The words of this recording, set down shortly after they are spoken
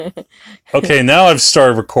Okay, now I've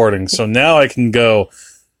started recording, so now I can go.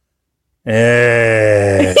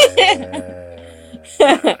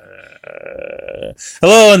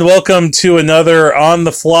 Hello and welcome to another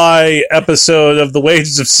on-the-fly episode of The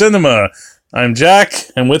Wages of Cinema. I'm Jack,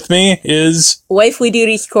 and with me is... Wifely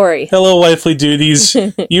Duties Korey. Hello, Wifely Duties.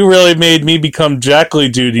 You really made me become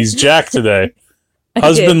Jackly Duties Jack today.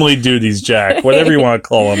 Husbandly Duties Jack, whatever you want to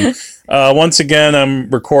call him. Once again, I'm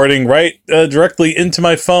recording directly into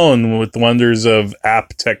my phone with the wonders of app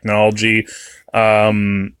technology.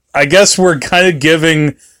 I guess we're kind of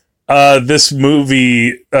giving this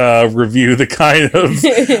movie review the kind of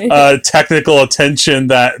technical attention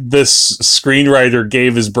that this screenwriter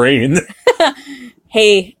gave his brain.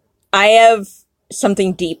 Hey, I have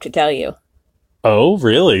something deep to tell you. Oh,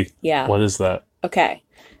 really? Yeah. What is that? Okay.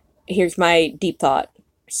 Here's my deep thought.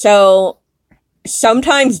 So,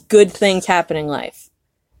 sometimes good things happen in life.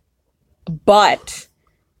 But,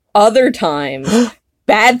 other times,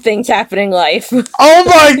 bad things happen in life. Oh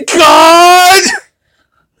my god!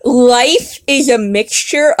 Life is a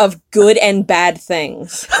mixture of good and bad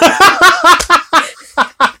things.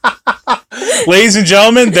 Ladies and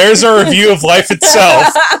gentlemen, there's our review of life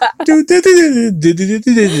itself. No,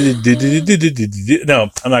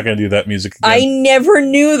 I'm not going to do that music again. I never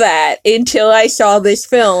knew that until I saw this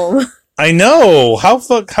film. I know.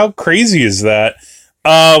 How crazy is that?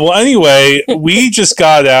 Well, anyway, we just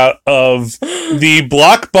got out of the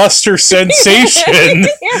blockbuster sensation,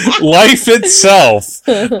 Life Itself.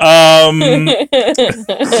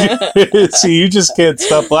 See, you just can't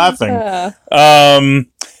stop laughing.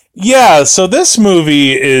 Yeah, so this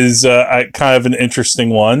movie is kind of an interesting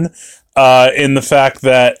one in the fact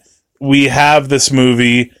that we have this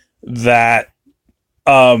movie that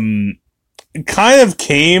kind of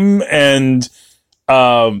came and...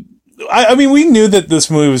 I mean, we knew that this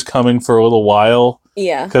movie was coming for a little while.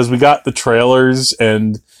 Yeah. Because we got the trailers,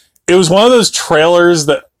 and it was one of those trailers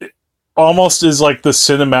that almost is like the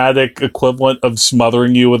cinematic equivalent of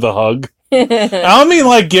smothering you with a hug. I don't mean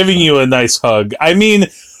like giving you a nice hug. I mean,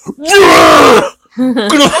 I'm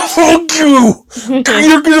gonna hug you!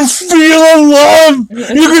 You're gonna feel love!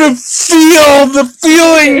 You're gonna feel the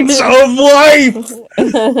feelings of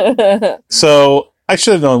life! So... I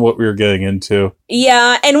should have known what we were getting into.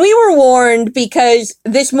 Yeah, and we were warned because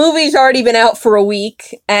this movie's already been out for a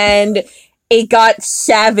week, and it got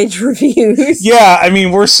savage reviews. Yeah, I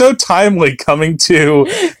mean, we're so timely coming to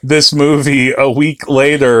this movie a week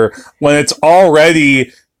later when it's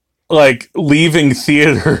already, like, leaving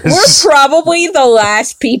theaters. We're probably the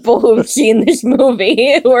last people who've seen this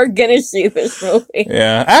movie who are gonna see this movie.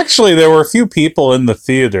 Yeah, actually, there were a few people in the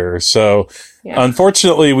theater, so... Yeah.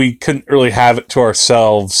 Unfortunately, we couldn't really have it to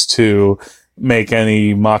ourselves to make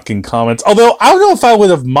any mocking comments. Although, I don't know if I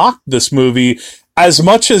would have mocked this movie as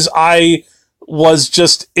much as I was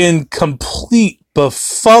just in complete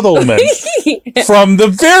befuddlement from the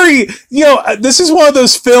very... You know, this is one of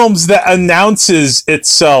those films that announces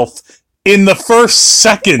itself in the first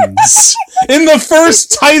seconds. In the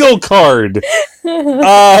first title card.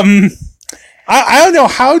 I don't know.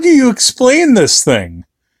 How do you explain this thing?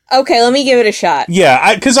 Okay, let me give it a shot.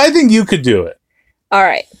 Yeah, because I think you could do it. All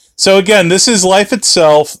right. So again, this is Life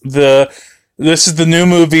Itself. This is the new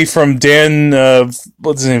movie from Dan.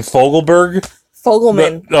 What's his name? Fogelberg.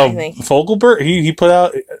 Fogelman. I think. Fogelberg. He put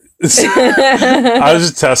out. I was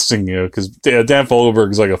just testing you because Dan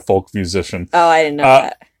Fogelberg is like a folk musician. Oh, I didn't know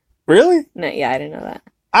that. Really? No, yeah, I didn't know that.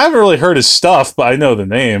 I haven't really heard his stuff, but I know the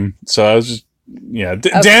name, so I was just. Yeah,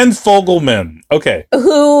 okay. Dan Fogelman. Okay.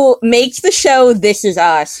 Who makes the show This Is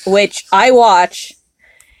Us, which I watch,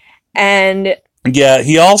 and... Yeah,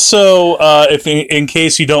 he also, if in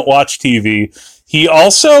case you don't watch TV, he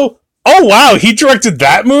also... Oh, wow, he directed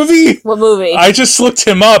that movie? What movie? I just looked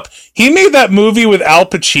him up. He made that movie with Al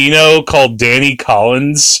Pacino called Danny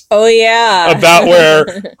Collins. Oh, yeah. About where,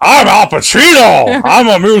 I'm Al Pacino! I'm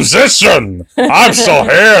a musician! I'm still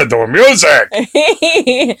here doing music!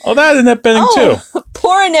 Oh, that Annette Bening, too.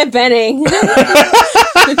 Poor Annette Bening.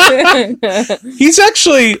 He's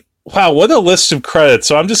actually... Wow, what a list of credits.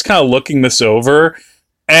 So I'm just kind of looking this over,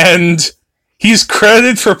 and... He's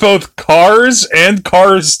credited for both Cars and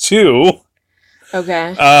Cars 2.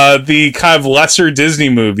 Okay. The kind of lesser Disney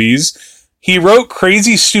movies. He wrote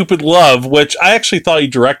Crazy Stupid Love, which I actually thought he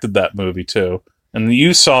directed that movie too. And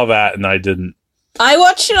you saw that and I didn't. I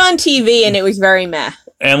watched it on TV and it was very meh.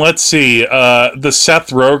 And let's see, the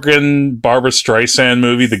Seth Rogen, Barbra Streisand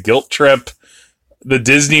movie, The Guilt Trip, the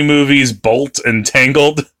Disney movies Bolt and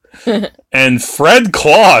Tangled, and Fred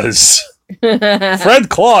Claus. Fred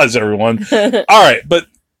Claus, everyone. All right, but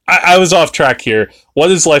I was off track here. What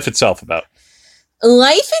is Life Itself about?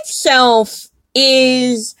 Life itself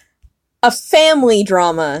is a family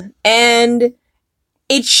drama, and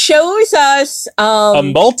it shows us a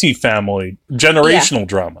multi-family generational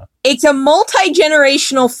drama. It's a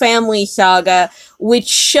multi-generational family saga, which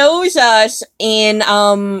shows us in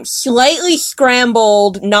slightly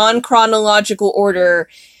scrambled, non-chronological order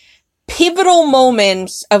pivotal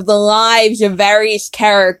moments of the lives of various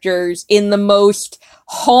characters in the most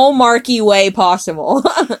hallmarky way possible.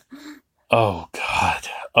 Oh, God.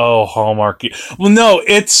 Oh, hallmarky. Well, no,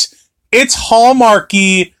 it's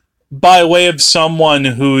hallmarky by way of someone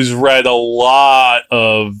who's read a lot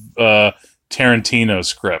of Tarantino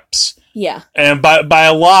scripts. Yeah. And by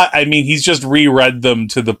a lot, I mean he's just reread them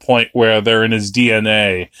to the point where they're in his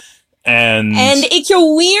DNA. And it's a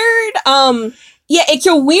weird, it's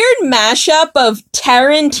a weird mashup of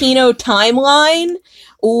Tarantino timeline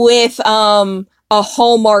with a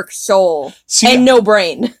Hallmark soul and no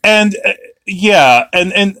brain. And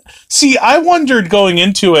and see, I wondered going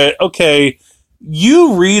into it, okay,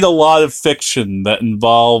 you read a lot of fiction that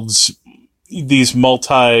involves these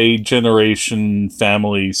multi-generation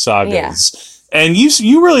family sagas, and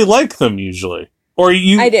you really like them usually, or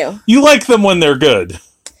I do. You like them when they're good,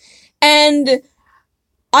 and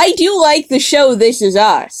I do like the show This Is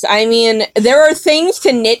Us. I mean, there are things to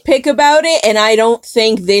nitpick about it, and I don't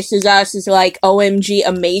think This Is Us is like OMG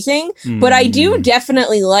amazing, but I do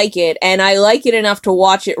definitely like it, and I like it enough to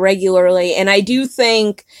watch it regularly, and I do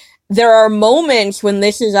think there are moments when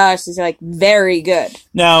This Is Us is like very good.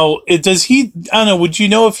 Now, does he? I don't know. Would you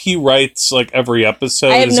know if he writes like every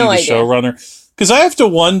episode? I have no idea. Is he the showrunner? Because I have to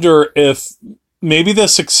wonder if maybe the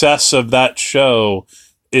success of that show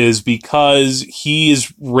is because he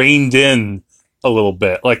is reined in a little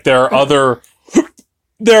bit. Like there are other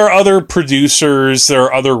producers, there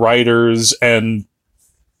are other writers, and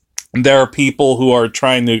there are people who are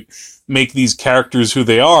trying to make these characters who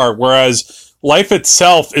they are. Whereas Life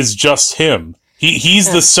itself is just him.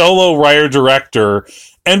 He's the solo writer-director.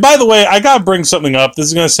 And by the way, I gotta bring something up. This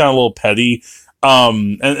is gonna sound a little petty.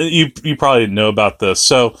 And you probably didn't know about this.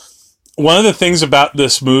 So one of the things about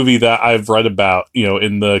this movie that I've read about,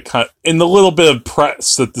 in the little bit of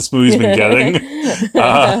press that this movie's been getting,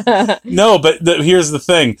 here's the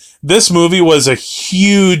thing. This movie was a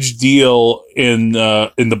huge deal in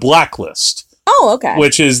the Blacklist. Oh, okay.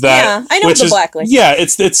 Which is that? Yeah, I know the Blacklist. Yeah,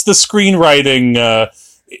 it's the screenwriting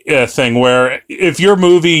thing where if your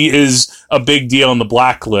movie is a big deal on the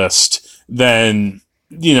Blacklist, then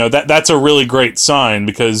that's a really great sign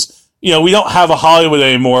because we don't have a Hollywood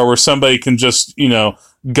anymore where somebody can just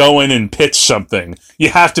go in and pitch something. You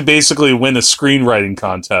have to basically win a screenwriting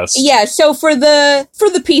contest. Yeah, so for the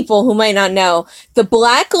people who might not know, the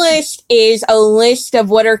Blacklist is a list of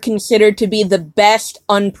what are considered to be the best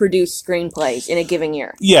unproduced screenplays in a given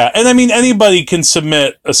year. Yeah, and I mean, anybody can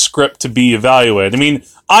submit a script to be evaluated. I mean,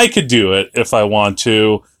 I could do it if I want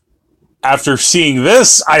to. After seeing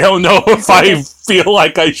this, I don't know if I feel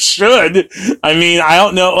like I should. I mean, I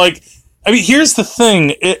don't know. Here's the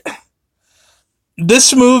thing.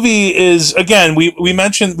 This movie is, again, we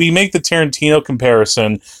mentioned, we make the Tarantino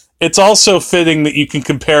comparison. It's also fitting that you can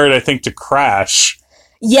compare it, I think, to Crash.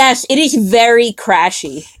 Yes, it is very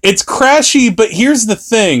crashy. It's crashy, but here's the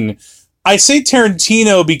thing. I say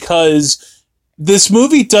Tarantino because this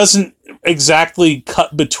movie doesn't exactly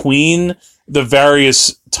cut between the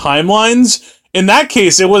various timelines. In that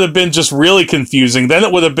case, it would have been just really confusing. Then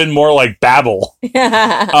it would have been more like Babel.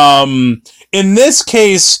 In this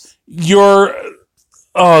case,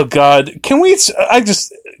 oh God, can we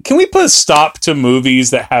put a stop to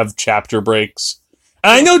movies that have chapter breaks?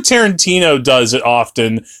 And I know Tarantino does it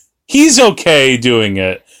often. He's okay doing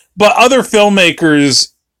it. But other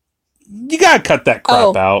filmmakers, you gotta cut that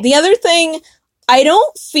crap out. The other thing, I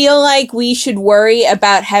don't feel like we should worry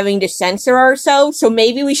about having to censor ourselves, so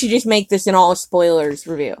maybe we should just make this an all spoilers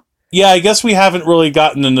review. Yeah, I guess we haven't really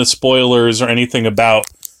gotten into spoilers or anything about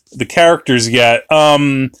the characters yet.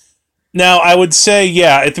 Now, I would say,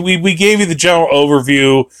 we gave you the general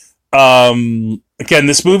overview. Again,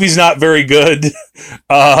 this movie's not very good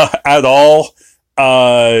at all.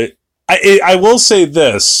 I will say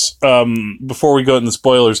this before we go into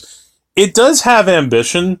spoilers. It does have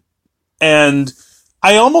ambition, and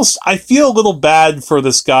I feel a little bad for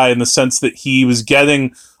this guy in the sense that he was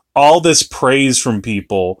getting all this praise from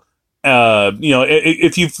people.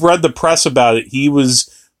 If you've read the press about it, he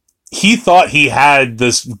thought he had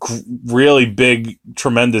this really big,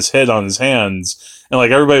 tremendous hit on his hands. And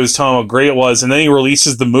everybody was telling him how great it was. And then he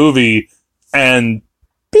releases the movie and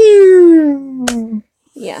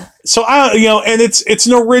yeah. So and it's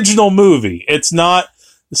an original movie. It's not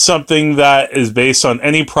something that is based on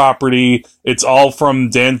any property. It's all from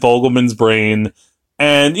Dan Fogelman's brain.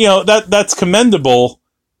 And, you know, that's commendable.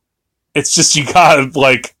 It's just you gotta,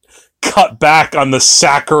 like, cut back on the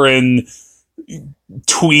saccharine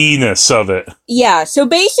tweeness of it. Yeah, so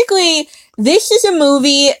basically, this is a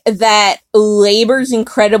movie that labors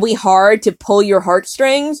incredibly hard to pull your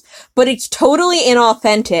heartstrings, but it's totally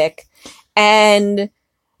inauthentic. And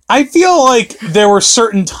I feel like there were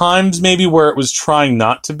certain times maybe where it was trying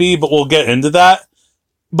not to be, but we'll get into that.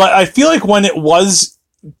 But I feel like when it was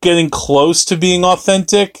getting close to being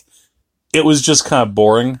authentic, it was just kind of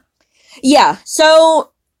boring. Yeah,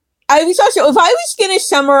 so I was also, if I was going to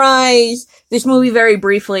summarize this movie very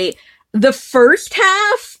briefly, the first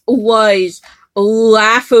half was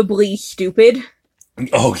laughably stupid.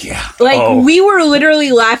 Oh, yeah. Like, we were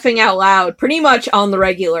literally laughing out loud, pretty much on the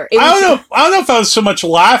regular. I don't know if I was so much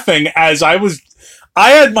laughing as I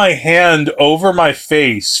had my hand over my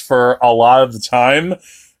face for a lot of the time,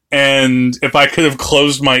 and if I could have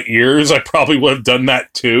closed my ears, I probably would have done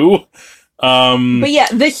that too. But yeah,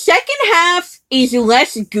 the second half is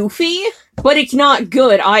less goofy, but it's not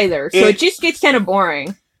good either, so it just gets kind of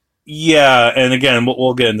boring. Yeah, and again,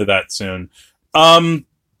 we'll get into that soon.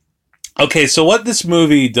 Okay, so what this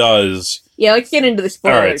movie does... Yeah, let's get into the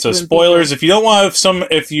spoilers. Alright, so spoilers. If you don't want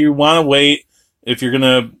if you want to wait, if you're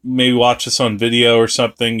gonna maybe watch this on video or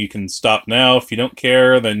something, you can stop now. If you don't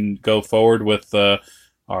care, then go forward with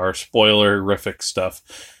our spoiler-rific stuff.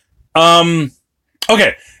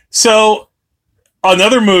 Okay, so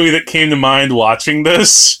another movie that came to mind watching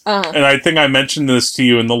this, and I think I mentioned this to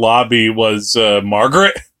you in the lobby, was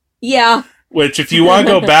Margaret. Yeah. Which, if you want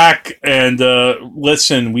to go back and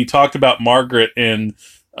listen, we talked about Margaret in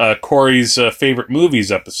Korey's favorite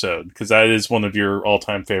movies episode, because that is one of your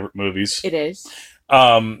all-time favorite movies. It is.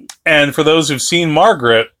 And for those who've seen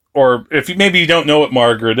Margaret, or if maybe you don't know what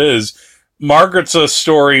Margaret is, Margaret's a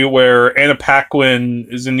story where Anna Paquin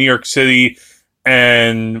is in New York City,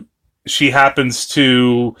 and she happens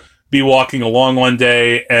to be walking along one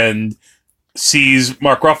day and sees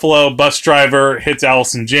Mark Ruffalo, bus driver, hits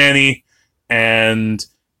Allison Janney, and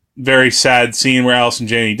very sad scene where Allison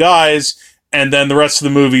Janney dies. And then the rest of the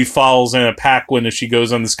movie follows Anna Paquin as she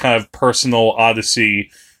goes on this kind of personal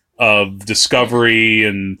odyssey of discovery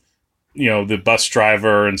and, you know, the bus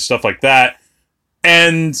driver and stuff like that.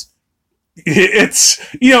 And it's,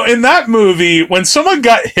 you know, in that movie, when someone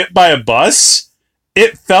got hit by a bus,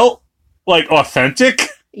 it felt like authentic.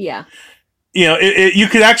 Yeah. You know, you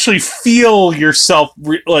could actually feel yourself,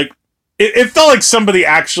 it felt like somebody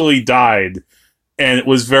actually died, and it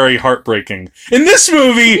was very heartbreaking. In this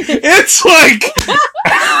movie, it's like...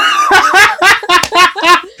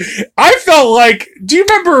 I felt like... Do you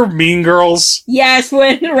remember Mean Girls? Yes,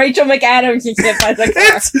 when Rachel McAdams is hit by the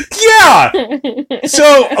car. Yeah!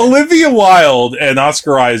 So, Olivia Wilde and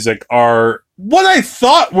Oscar Isaac are what I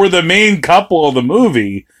thought were the main couple of the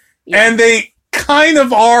movie, and they kind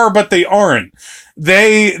of are, but they aren't.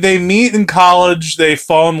 They meet in college, they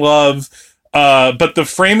fall in love, but the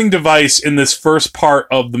framing device in this first part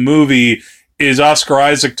of the movie is Oscar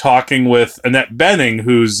Isaac talking with Annette Bening,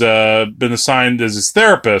 who's been assigned as his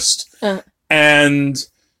therapist. And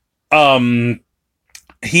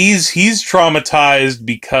he's traumatized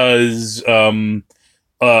because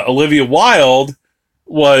Olivia Wilde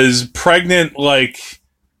was pregnant, like,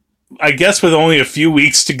 I guess with only a few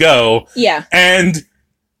weeks to go. Yeah. And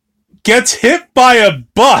gets hit by a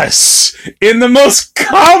bus in the most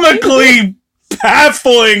comically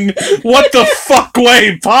baffling what the fuck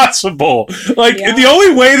way possible. Like, the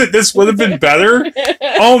only way that this would have been better...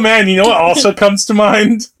 Oh man, you know what also comes to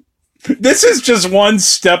mind? This is just one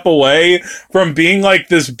step away from being like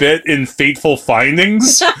this bit in Fateful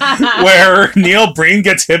Findings where Neil Breen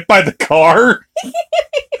gets hit by the car.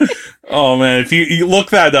 Oh man, if you look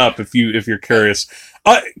that up if you're curious.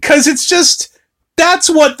 'Cause it's just, that's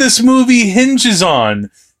what this movie hinges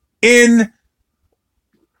on in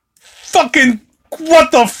fucking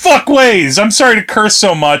what the fuck ways. I'm sorry to curse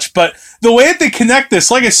so much, but the way that they connect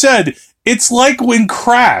this, like I said, it's like when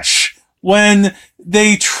Crash, when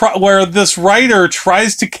where this writer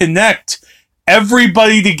tries to connect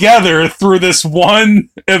everybody together through this one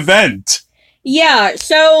event. Yeah,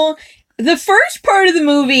 so the first part of the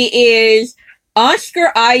movie is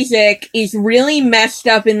Oscar Isaac is really messed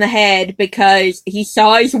up in the head because he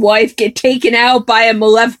saw his wife get taken out by a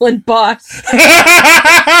malevolent bus.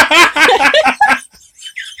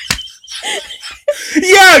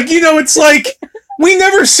 Yeah, you know, it's like, we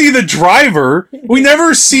never see the driver. We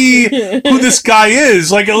never see who this guy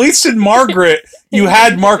is. Like, at least in Margaret, you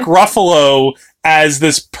had Mark Ruffalo as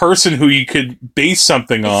this person who you could base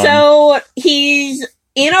something on. So, he's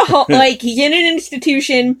in a like he's in an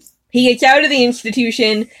institution. He gets out of the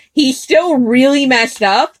institution. He's still really messed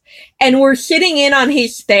up, and we're sitting in on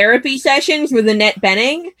his therapy sessions with Annette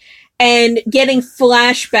Bening and getting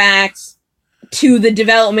flashbacks to the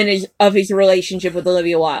development of his relationship with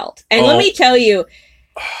Olivia Wilde. And let me tell you,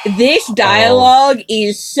 this dialogue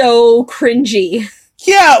is so cringy.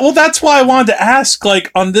 Yeah, well, that's why I wanted to ask, like,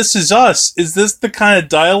 on This Is Us, is this the kind of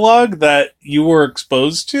dialogue that you were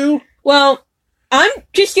exposed to? Well, I'm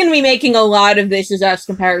just going to be making a lot of This Is Us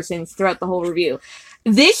comparisons throughout the whole review.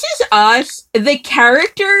 This Is Us, the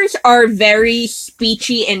characters are very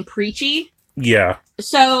speechy and preachy. Yeah.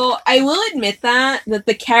 So I will admit that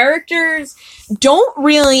the characters don't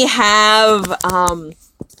really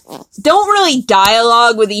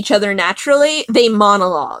dialogue with each other naturally. They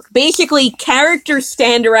monologue. Basically, characters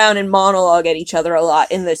stand around and monologue at each other a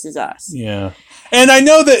lot in This Is Us. Yeah. And I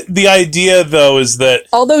know that the idea, though, is that...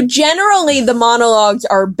 Although generally the monologues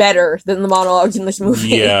are better than the monologues in this movie.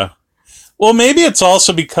 Yeah. Well, maybe it's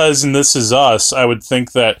also because in This Is Us, I would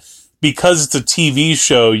think that because it's a TV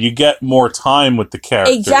show, you get more time with the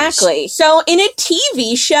characters. Exactly. So in a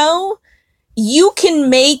TV show, you can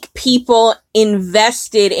make people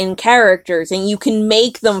invested in characters and you can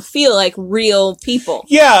make them feel like real people.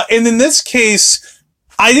 Yeah, and in this case,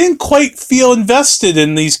 I didn't quite feel invested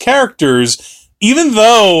in these characters, even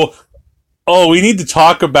though, we need to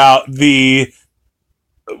talk about the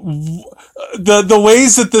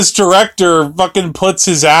ways that this director fucking puts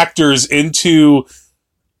his actors into,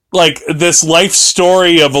 like, this life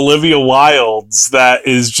story of Olivia Wilde's that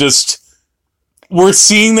is just... We're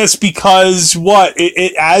seeing this because,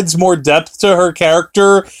 it adds more depth to her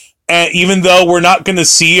character, and even though we're not going to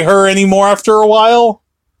see her anymore after a while?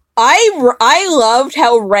 I loved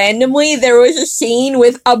how randomly there was a scene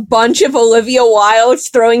with a bunch of Olivia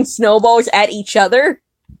Wildes throwing snowballs at each other.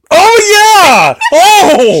 Oh,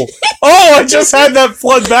 yeah! Oh, I just had that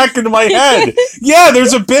flood back into my head. Yeah,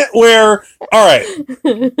 there's a bit where... All right.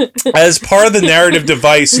 As part of the narrative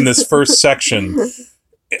device in this first section...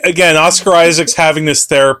 Again, Oscar Isaac's having this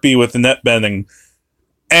therapy with Annette Bening,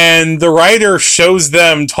 and the writer shows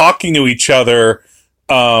them talking to each other,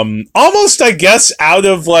 almost, I guess, out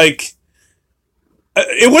of, like...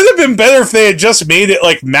 It would have been better if they had just made it,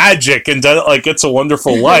 like, magic and done it like It's a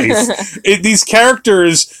Wonderful Life. These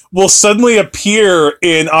characters will suddenly appear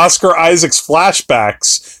in Oscar Isaac's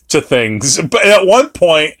flashbacks to things, but at one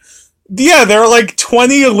point... Yeah, there are like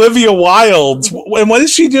 20 Olivia Wildes. And what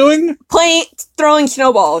is she doing? Throwing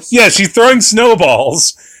snowballs. Yeah, she's throwing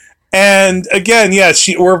snowballs. And again, yeah,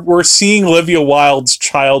 we're seeing Olivia Wilde's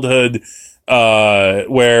childhood,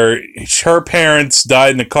 where her parents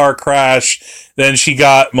died in a car crash. Then she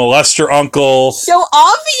got molester uncle. So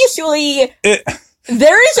obviously,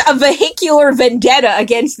 there is a vehicular vendetta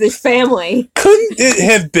against this family. Couldn't it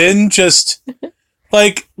have been just...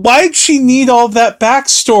 Like, why'd she need all that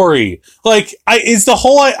backstory? Like, I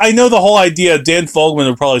know the whole idea. Dan Fogelman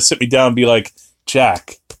would probably sit me down and be like,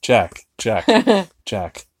 Jack.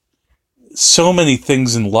 So many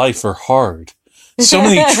things in life are hard. So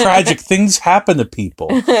many tragic things happen to people.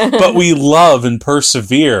 But we love and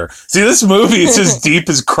persevere. See, this movie is as deep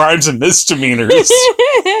as Crimes and Misdemeanors.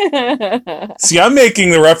 See, I'm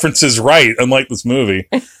making the references right, unlike this movie.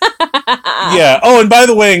 Yeah. Oh, and by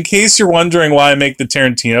the way, in case you're wondering why I make the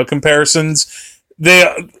Tarantino comparisons,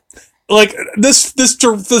 like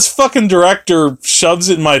this fucking director shoves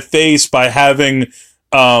it in my face by having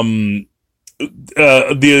the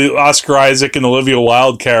Oscar Isaac and Olivia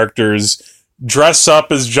Wilde characters dress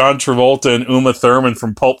up as John Travolta and Uma Thurman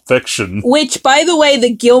from Pulp Fiction. Which, by the way,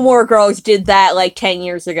 the Gilmore Girls did that like 10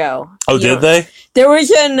 years ago. Oh, did they? There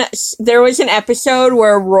was an episode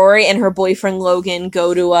where Rory and her boyfriend Logan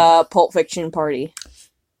go to a Pulp Fiction party.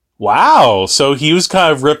 Wow, so he was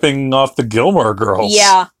kind of ripping off the Gilmore Girls.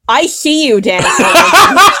 Yeah. I see you, Dan.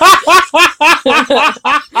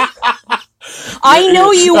 I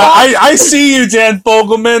know you are. I see you, Dan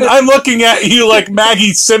Fogelman. I'm looking at you like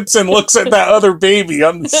Maggie Simpson looks at that other baby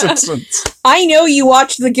on The Simpsons. I know you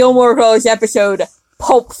watched the Gilmore Girls episode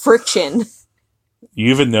Pulp Friction. You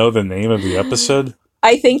even know the name of the episode?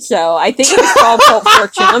 I think so. I think it's called Pulp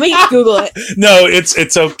Friction. Let me Google it. No,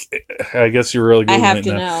 it's okay. I guess you're really Googling it now. I have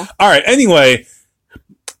to know. All right, anyway.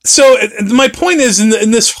 So, my point is, in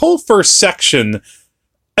this whole first section...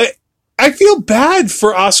 I feel bad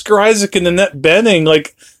for Oscar Isaac and Annette Bening.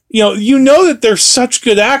 Like, you know that they're such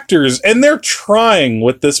good actors, and they're trying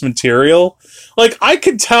with this material. Like, I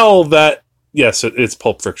could tell that, yes, it's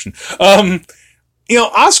Pulp Fiction.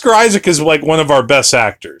 Oscar Isaac is like one of our best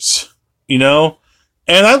actors, and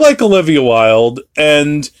I like Olivia Wilde,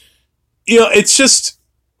 and, it's just,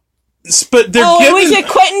 But they're it was a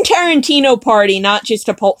Quentin Tarantino party, not just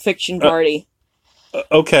a Pulp Fiction party.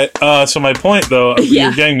 Okay, so my point, though,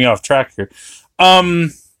 you're getting me off track here.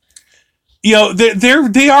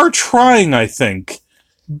 They are trying, I think.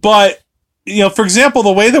 But, for example,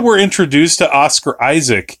 the way that we're introduced to Oscar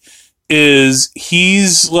Isaac is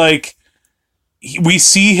he's like, we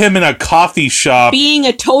see him in a coffee shop. Being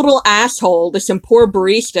a total asshole to some poor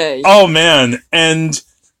baristas. Oh, man. And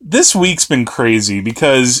this week's been crazy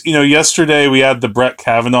because, yesterday we had the Brett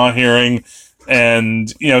Kavanaugh hearing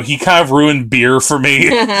and, he kind of ruined beer for me.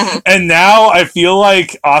 And now I feel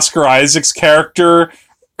like Oscar Isaac's character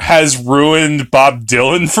has ruined Bob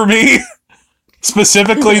Dylan for me.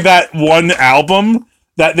 Specifically that one album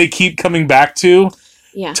that they keep coming back to.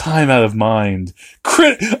 Yeah. Time Out of Mind.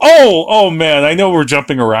 Oh man, I know we're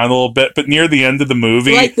jumping around a little bit, but near the end of the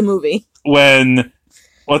movie. Like the movie. When...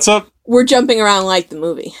 What's up? We're jumping around like the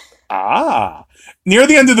movie. Near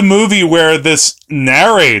the end of the movie where this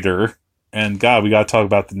narrator, and God, we gotta talk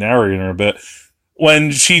about the narrator a bit,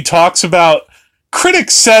 when she talks about,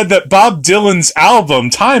 critics said that Bob Dylan's album,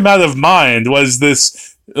 Time Out of Mind, was this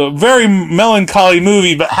very melancholy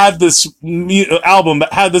movie, but had this album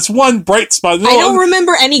that had this one bright spot. I don't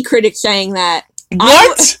remember any critics saying that.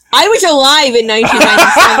 What? I was alive in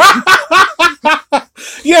 1997.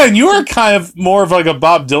 Yeah, and you were kind of more of like a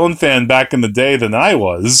Bob Dylan fan back in the day than I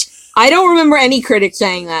was. I don't remember any critics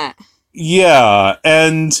saying that. Yeah,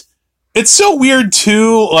 and it's so weird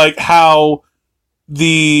too, like how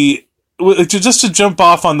just to jump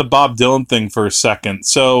off on the Bob Dylan thing for a second.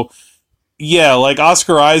 So, yeah, like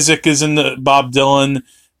Oscar Isaac is in the Bob Dylan,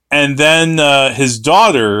 and then his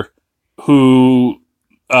daughter, who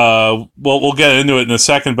we'll get into it in a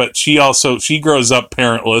second, but she grows up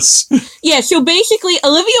parentless. Yeah, so basically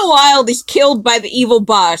Olivia Wilde is killed by the evil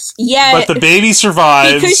boss. Yeah, but the baby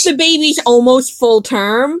survives. Because the baby's almost full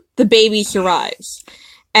term, the baby survives.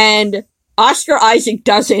 And Oscar Isaac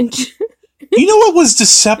doesn't. You know what was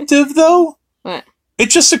deceptive, though? What? It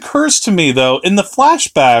just occurs to me, though, in the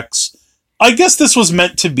flashbacks, I guess this was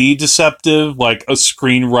meant to be deceptive, like a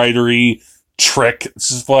screenwritery trick.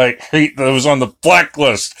 This is like, hate that was on the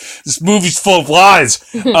blacklist. This movie's full of lies.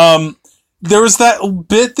 There was that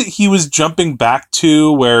bit that he was jumping back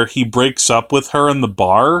to where he breaks up with her in the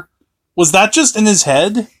bar. Was that just in his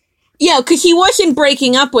head? Yeah, because he wasn't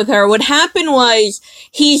breaking up with her. What happened was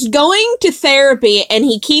he's going to therapy and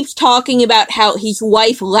he keeps talking about how his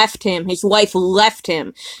wife left him. His wife left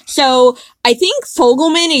him. So I think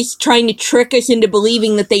Fogelman is trying to trick us into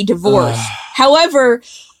believing that they divorced. However,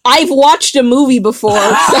 I've watched a movie before,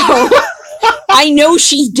 so I know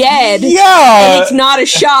she's dead. Yeah. And it's not a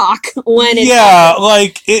shock when it's happened.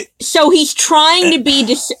 Like it. So he's trying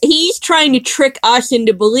to he's trying to trick us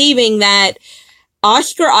into believing that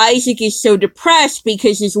Oscar Isaac is so depressed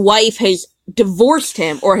because his wife has divorced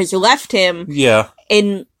him or has left him. Yeah.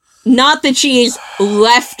 And not that she has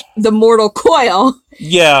left the mortal coil.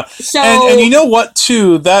 Yeah. So, and you know what,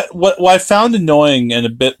 too? That what I found annoying and a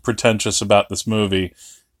bit pretentious about this movie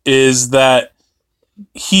is that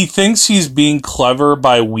he thinks he's being clever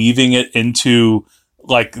by weaving it into,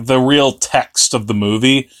 like, the real text of the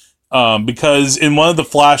movie. Because in one of the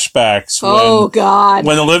flashbacks,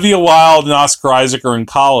 when Olivia Wilde and Oscar Isaac are in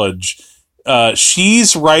college,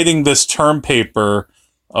 she's writing this term paper.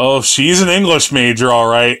 Oh, she's an English major, all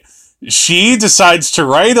right. She decides to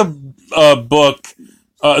write a book.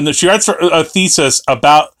 She writes a thesis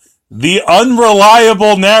about the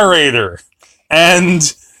unreliable narrator, and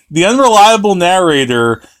the unreliable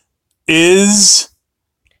narrator is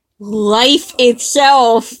life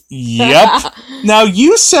itself. Yep. Now,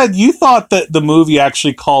 you said you thought that the movie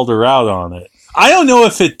actually called her out on it. I don't know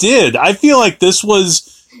if it did. I feel like this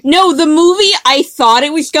was... No, the movie, I thought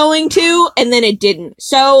it was going to, and then it didn't.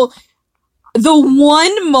 So, the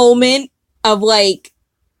one moment of, like,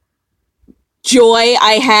 joy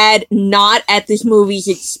I had not at this movie's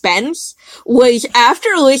expense was after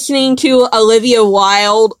listening to Olivia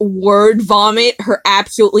Wilde word vomit her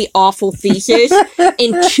absolutely awful thesis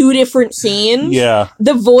in 2 different scenes. Yeah.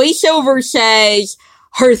 The voiceover says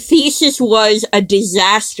her thesis was a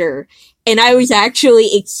disaster. And I was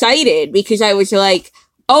actually excited because I was like,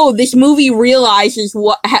 oh, this movie realizes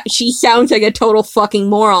she sounds like a total fucking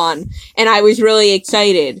moron. And I was really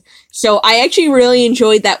excited. So I actually really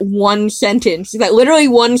enjoyed that one sentence, that literally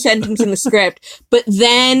one sentence in the script. But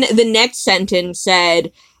then the next sentence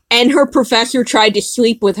said, and her professor tried to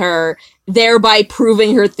sleep with her, thereby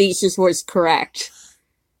proving her thesis was correct.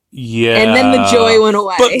 Yeah. And then the joy went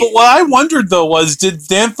away. But what I wondered, though, was did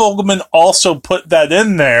Dan Fogelman also put that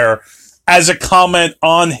in there as a comment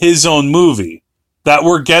on his own movie? That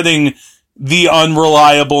we're getting the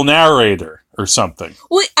unreliable narrator or something.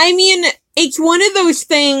 Well, I mean, it's one of those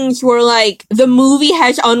things where, like, the movie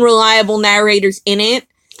has unreliable narrators in it,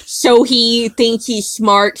 so he thinks he's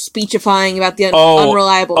smart speechifying about the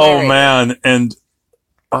unreliable narrator. Oh, man, and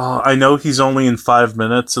I know he's only in 5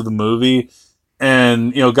 minutes of the movie,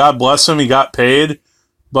 and, God bless him, he got paid,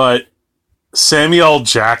 but Samuel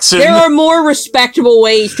Jackson... There are more respectable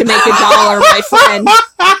ways to make $1, my friend.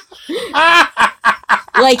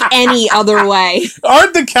 Like any other way.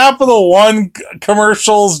 Aren't the Capital One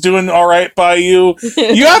commercials doing all right by you?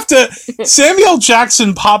 You have to... Samuel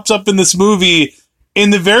Jackson pops up in this movie in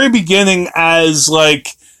the very beginning as, like,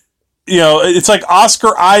 it's like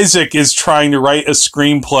Oscar Isaac is trying to write a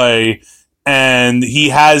screenplay, and he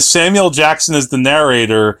has Samuel Jackson as the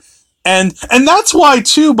narrator. And that's why,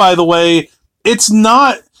 too, by the way, it's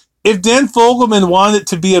not... If Dan Fogelman wanted it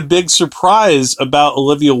to be a big surprise about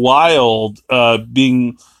Olivia Wilde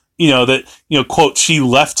being, quote, she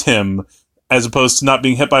left him as opposed to not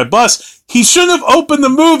being hit by a bus, he shouldn't have opened the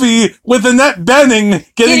movie with Annette Bening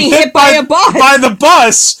getting hit by the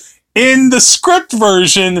bus in the script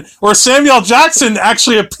version where Samuel Jackson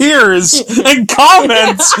actually appears and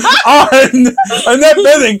comments on Annette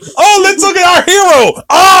Bening. Oh, let's look at our hero.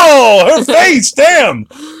 Oh, her face. Damn.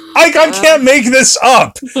 I can't make this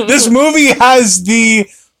up. This movie has the...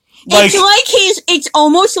 It's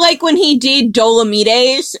almost like when he did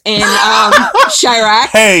Dolomites in Chirac.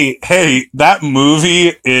 Hey, that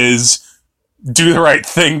movie is Do the Right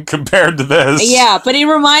Thing compared to this. Yeah, but it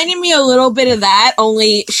reminded me a little bit of that,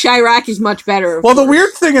 only Chirac is much better. Well, the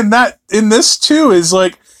weird thing in this too is,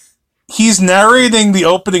 like, he's narrating the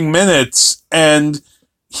opening minutes and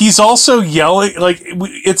he's also yelling, like,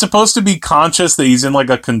 it's supposed to be conscious that he's in, like,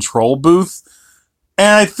 a control booth.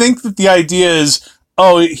 And I think that the idea is,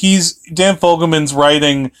 Dan Fogelman's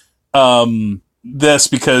writing this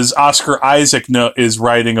because Oscar Isaac is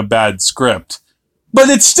writing a bad script. But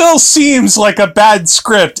it still seems like a bad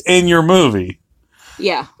script in your movie.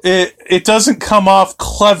 Yeah. It doesn't come off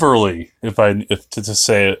cleverly, if to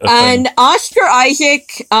say it. And Oscar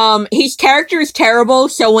Isaac, his character is terrible,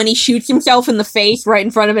 so when he shoots himself in the face right in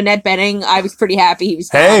front of Annette Bening, I was pretty happy he was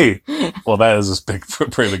gone. Hey! Well, that is a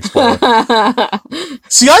pretty big spoiler.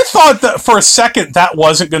 See, I thought that for a second that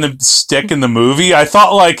wasn't going to stick in the movie. I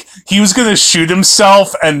thought, like, he was going to shoot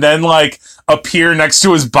himself and then, like, appear next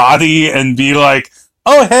to his body and be like,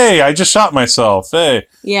 oh, hey, I just shot myself. Hey.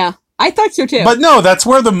 Yeah. I thought so too. But no, that's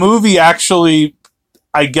where the movie actually,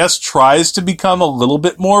 I guess, tries to become a little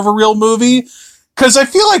bit more of a real movie. Because I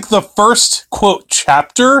feel like the first, quote,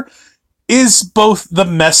 chapter is both the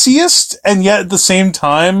messiest and yet at the same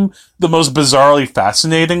time the most bizarrely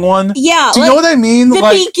fascinating one. Yeah. Do you know what I mean?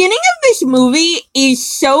 The beginning of this movie is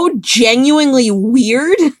so genuinely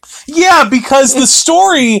weird. Yeah, because the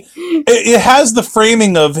story, it has the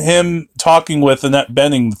framing of him talking with Annette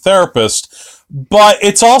Bening, the therapist, but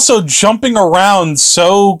it's also jumping around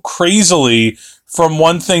so crazily from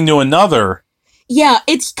one thing to another. Yeah,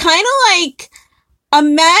 it's kind of like,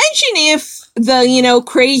 imagine if the,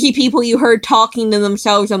 crazy people you heard talking to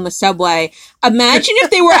themselves on the subway, imagine if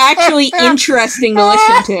they were actually interesting to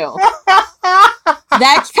listen to.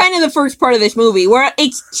 That's kind of the first part of this movie, where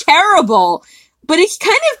it's terrible, but it's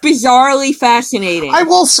kind of bizarrely fascinating. I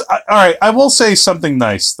will say something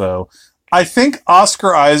nice, though. I think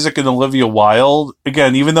Oscar Isaac and Olivia Wilde,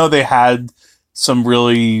 again, even though they had some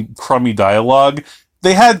really crummy dialogue,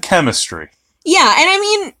 they had chemistry. Yeah, and I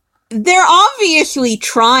mean, they're obviously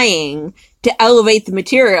trying to elevate the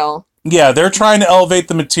material. Yeah, they're trying to elevate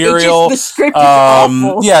the material. The script is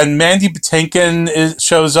awful. Yeah, and Mandy Patinkin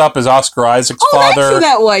shows up as Oscar Isaac's father. That's who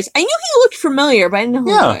that was. I knew he looked familiar, but I didn't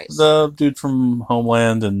know who he was. The dude from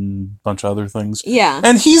Homeland and a bunch of other things. Yeah.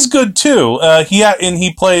 And he's good, too.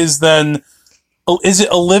 He plays then... Is it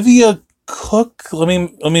Olivia Cook? Let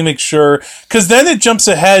me make sure. Because then it jumps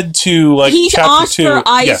ahead to, like, he's chapter 2. Oscar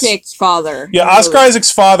Isaac's father. Yeah, Oscar Isaac's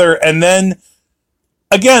father, and then...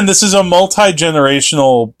 Again, this is a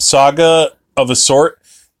multi-generational saga of a sort.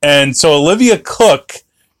 And so Olivia Cook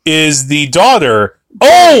is the daughter.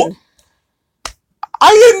 Oh!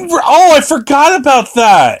 I forgot about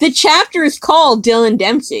that. The chapter is called Dylan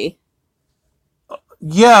Dempsey.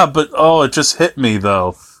 Yeah, but it just hit me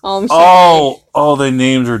though. Oh, I'm sorry. Oh, they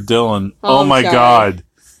named her Dylan. Oh my god.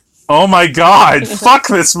 Oh my god. Fuck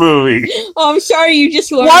this movie. Oh, I'm sorry you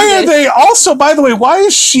just learned Why are they also, by the way, why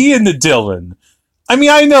is she into Dylan? I mean,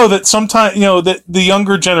 I know that sometimes, that the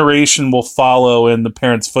younger generation will follow in the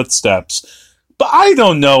parents' footsteps, but I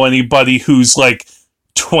don't know anybody who's like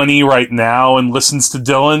 20 right now and listens to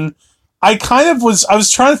Dylan. I was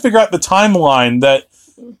trying to figure out the timeline that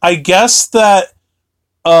I guess that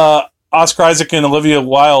Oscar Isaac and Olivia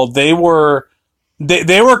Wilde, they were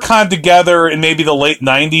kind of together in maybe the late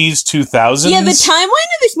 90s, 2000s. Yeah, the timeline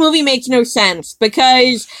of this movie makes no sense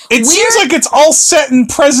because it seems like it's all set in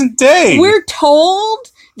present day. We're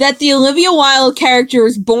told that the Olivia Wilde character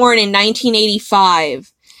was born in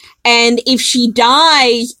 1985. And if she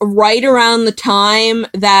dies right around the time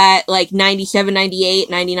that, like, 97, 98,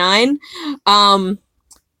 99,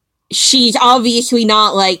 she's obviously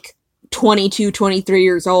not, like, 22, 23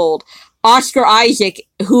 years old. Oscar Isaac,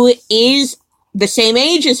 who is the same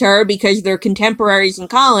age as her because they're contemporaries in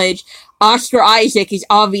college, Oscar Isaac is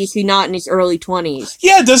obviously not in his early 20s.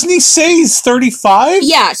 Yeah, doesn't he say he's 35?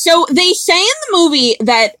 Yeah, so they say in the movie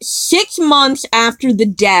that 6 months after the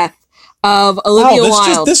death of Olivia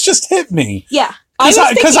Wilde... This just hit me. Yeah.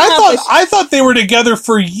 Because I thought they were together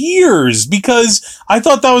for years, because I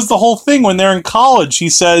thought that was the whole thing when they're in college. He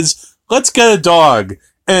says, let's get a dog,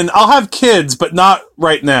 and I'll have kids, but not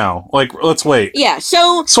right now. Like, let's wait. Yeah,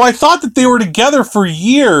 so I thought that they were together for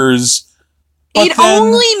years. It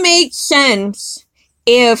only makes sense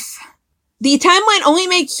if... The timeline only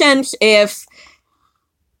makes sense if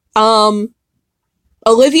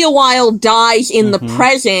Olivia Wilde dies in the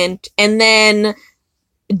present, and then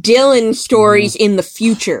Dylan's stories in the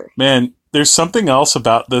future. Man, there's something else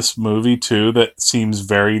about this movie, too, that seems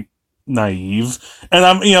very naive.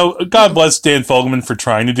 And God bless Dan Fogelman for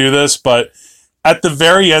trying to do this, but at the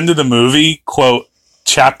very end of the movie, quote,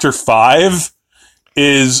 chapter 5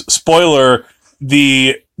 is, spoiler,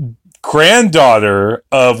 the granddaughter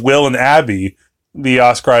of Will and Abby, the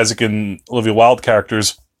Oscar Isaac and Olivia Wilde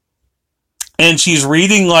characters, and she's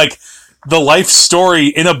reading, like, the life story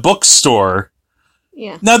in a bookstore.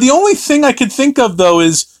 Yeah. Now, the only thing I could think of, though,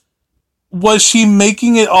 is, was she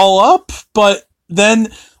making it all up? But then,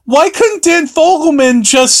 why couldn't Dan Fogelman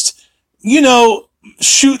just,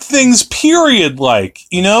 shoot things period-like?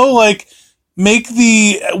 Like, make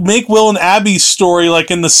Will and Abby's story,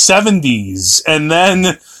 like, in the 70s, and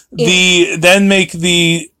then then make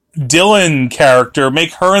the Dylan character,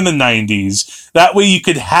 make her in the 90s. That way you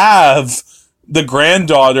could have the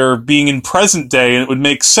granddaughter being in present day, and it would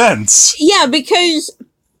make sense. Yeah, because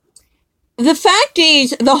the fact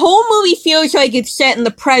is, the whole movie feels like it's set in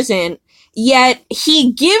the present, yet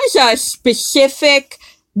he gives us specific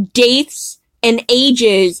dates and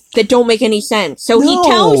ages that don't make any sense. So he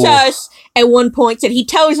tells us, at one point,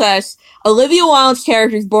 Olivia Wilde's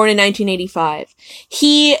character is born in 1985.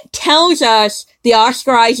 He tells us the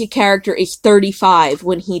Oscar Isaac character is 35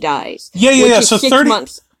 when he dies. Yeah. So 6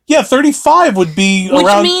 months. Yeah, 35 would be around...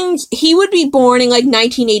 Which means he would be born in, like,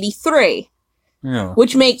 1983. Yeah.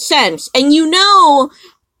 Which makes sense. And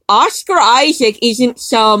Oscar Isaac isn't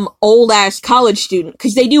some old-ass college student,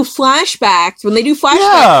 because they do flashbacks. When they do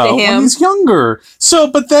flashbacks to him... when he's younger.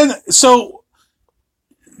 So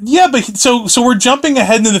we're jumping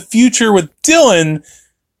ahead into the future with Dylan,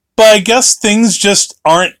 but I guess things just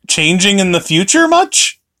aren't changing in the future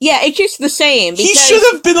much? Yeah, it's just the same. He should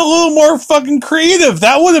have been a little more fucking creative.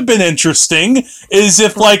 That would have been interesting, is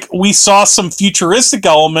if, like, we saw some futuristic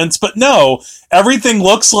elements, but no, everything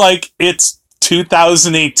looks like it's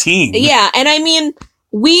 2018. Yeah, and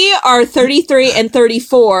we are 33 and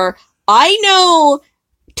 34. I know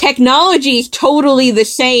technology is totally the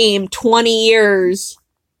same 20 years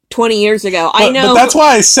ago. I know. But that's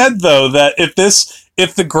why I said, though, that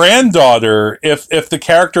if the granddaughter, if the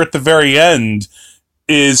character at the very end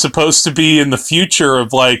is supposed to be in the future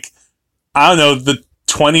of, like, I don't know, the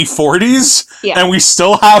 2040s, and we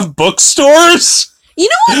still have bookstores. You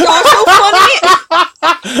know what's also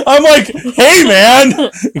funny? I'm like, hey,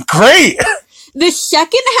 man, great. The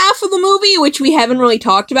second half of the movie, which we haven't really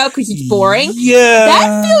talked about because it's boring,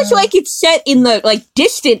 that feels like it's set in the, like,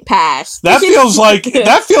 distant past. That feels like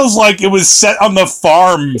it was set on the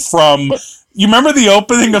farm from... You remember the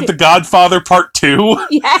opening of The Godfather Part 2?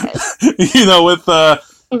 Yes. With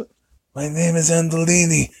my name is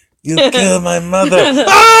Andolini. You killed my mother.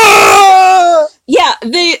 Ah! Yeah,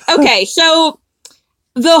 so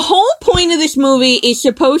the whole point of this movie is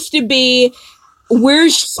supposed to be we're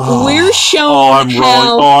shown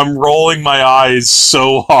I'm rolling my eyes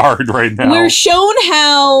so hard right now. We're shown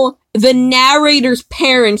how the narrator's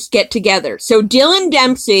parents get together. So Dylan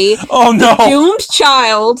Dempsey, the doomed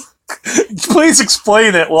child... Please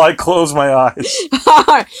explain it while I close my eyes.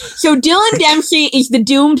 So Dylan Dempsey is the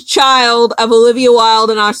doomed child of Olivia Wilde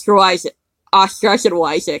and Oscar Isaac.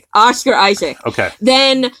 Okay.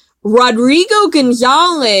 Then Rodrigo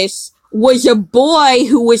Gonzalez was a boy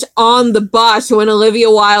who was on the bus when Olivia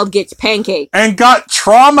Wilde gets pancaked. And got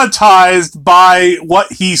traumatized by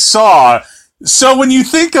what he saw. So when you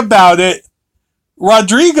think about it,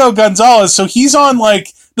 Rodrigo Gonzalez, so he's on,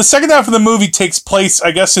 like, the second half of the movie takes place,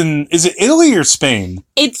 I guess, is it Italy or Spain?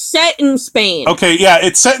 It's set in Spain. Okay, yeah,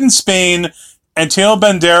 it's set in Spain. Antonio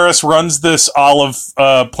Banderas runs this olive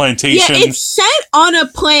plantation. Yeah, it's set on a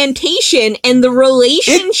plantation, and the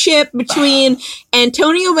relationship between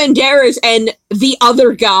Antonio Banderas and the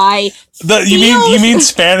other guy. You mean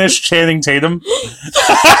Spanish Channing Tatum?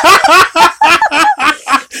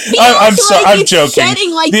 I'm joking.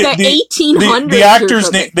 Setting like the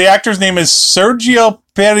 1800s. The actor's name is Sergio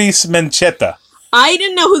Perez Mencheta. I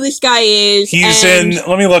didn't know who this guy is. He's in.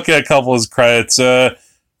 Let me look at a couple of his credits.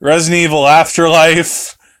 Resident Evil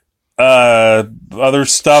Afterlife, other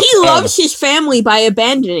stuff. He loves his family by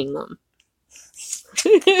abandoning them.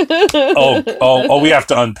 we have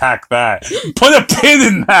to unpack that. Put a pin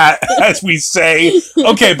in that, as we say.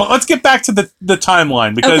 Okay, but let's get back to the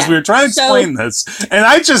timeline, because we were trying to explain this, and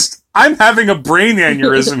I'm having a brain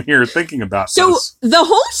aneurysm here thinking about this. So the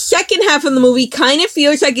whole second half of the movie kind of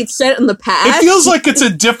feels like it's set in the past. It feels like it's a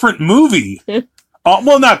different movie.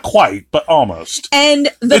 Well, not quite, but almost.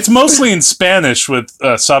 And it's mostly in Spanish with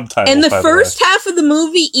subtitles. And the first half of the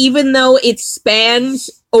movie, even though it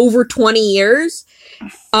spans over 20 years,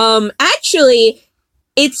 actually,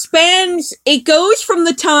 it goes from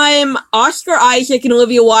the time Oscar Isaac and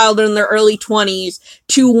Olivia Wilde are in their early 20s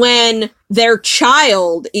to when their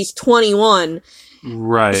child is 21.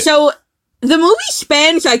 Right. So the movie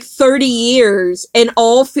spans like 30 years, and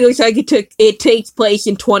all feels like it takes place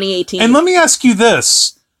in 2018. And let me ask you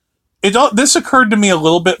this. This occurred to me a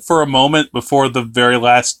little bit for a moment before the very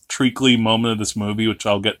last treacly moment of this movie, which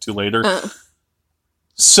I'll get to later.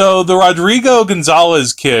 So the Rodrigo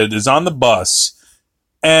Gonzalez kid is on the bus,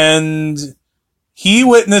 and he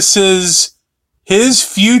witnesses his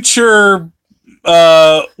future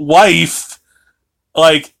wife,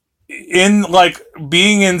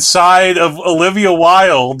 being inside of Olivia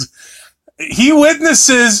Wilde. He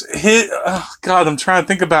witnesses I'm trying to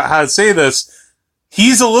think about how to say this.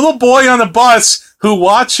 He's a little boy on a bus who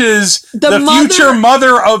watches the future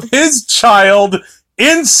mother of his child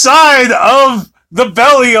inside of the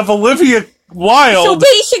belly of Olivia Wilde. So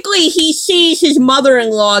basically, he sees his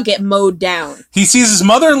mother-in-law get mowed down.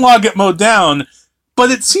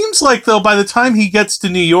 But it seems like, though, by the time he gets to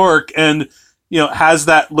New York and has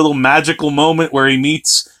that little magical moment where he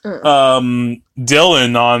meets Dylan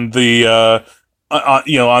on the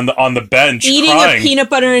on the bench, eating crying. a peanut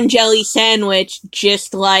butter and jelly sandwich,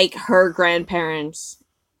 just like her grandparents.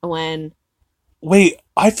 Wait,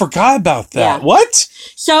 I forgot about that. Yeah. What?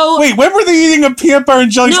 So wait, when were they eating a peanut butter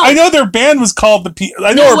and jelly? No, I know their band was called her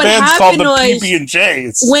band's called the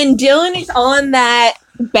PB&Js. When Dylan is on that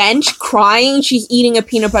bench crying, she's eating a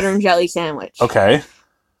peanut butter and jelly sandwich. Okay.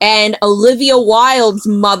 And Olivia Wilde's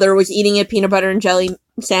mother was eating a peanut butter and jelly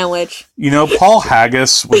sandwich. Paul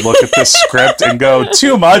Haggis would look at this script and go,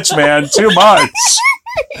 "Too much, man, too much.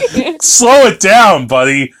 Slow it down,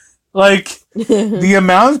 buddy." The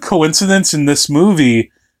amount of coincidence in this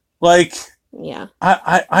movie, yeah.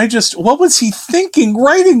 I just, what was he thinking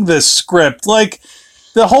writing this script?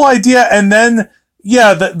 The whole idea, and then,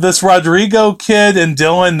 this Rodrigo kid and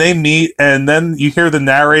Dylan, they meet, and then you hear the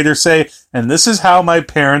narrator say, "And this is how my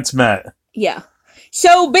parents met." Yeah.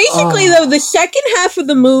 So basically, though, the second half of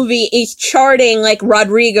the movie is charting,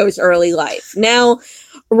 Rodrigo's early life. Now,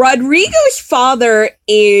 Rodrigo's father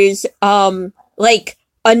is,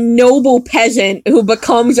 a noble peasant who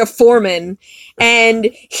becomes a foreman,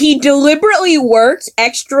 and he deliberately works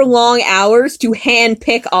extra long hours to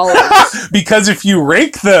handpick olives. Because if you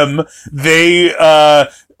rake them, they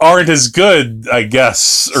aren't as good, I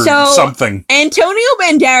guess, or something. Antonio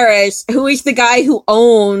Banderas, who is the guy who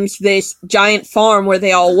owns this giant farm where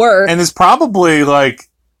they all work, and is probably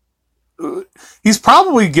he's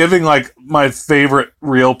probably giving my favorite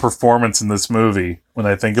real performance in this movie when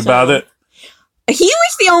I think about it. He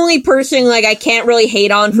was the only person I can't really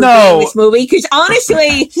hate on for doing this movie, because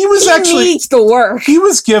honestly, he needs to work. He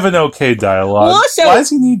was given okay dialogue. Well, also, when's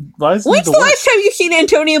the last time you've seen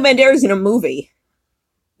Antonio Banderas in a movie?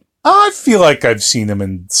 I feel like I've seen him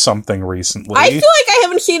in something recently. I feel like I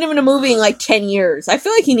haven't seen him in a movie in 10 years. I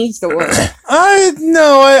feel like he needs to work. I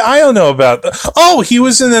don't know about that. Oh, he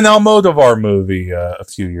was in an Almodovar movie a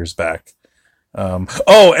few years back. And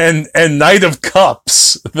Knight of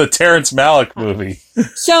Cups, the Terrence Malick movie.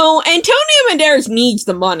 So Antonio Banderas needs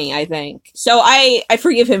the money, I think. So I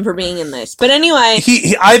forgive him for being in this. But anyway,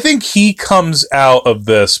 I think he comes out of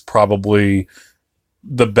this probably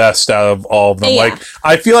the best out of all of them. Yeah.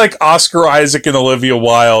 I feel like Oscar Isaac and Olivia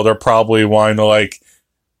Wilde are probably wanting to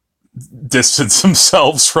distance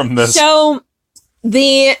themselves from this. So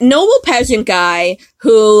the noble peasant guy,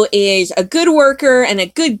 who is a good worker and a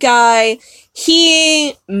good guy,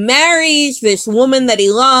 he marries this woman that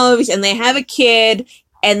he loves, and they have a kid,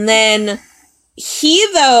 and then he,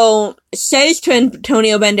 though, says to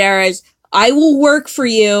Antonio Banderas, I will work for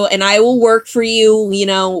you, and I will work for you,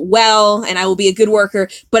 well, and I will be a good worker,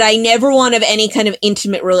 but I never want to have any kind of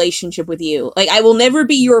intimate relationship with you. Like, I will never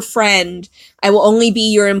be your friend. I will only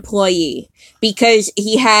be your employee. Because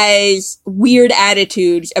he has weird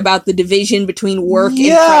attitudes about the division between work and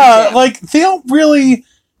friendship. Yeah, like, they don't really...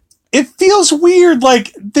 It feels weird,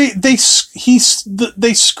 like, they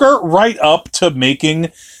skirt right up to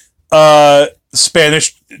making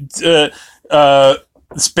Spanish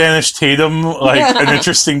Tatum, like, an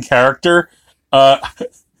interesting character.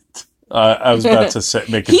 I was about to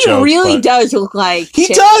make a joke. He really does look like... He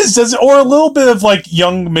does, or a little bit of, like,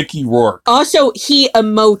 young Mickey Rourke. Also, he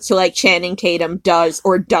emotes like Channing Tatum does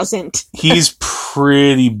or doesn't. He's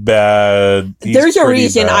pretty bad. There's a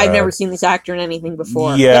reason I've never seen this actor in anything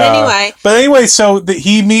before. Yeah. But anyway, so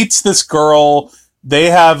he meets this girl. They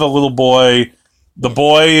have a little boy. The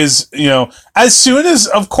boy is, as soon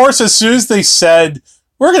as they said,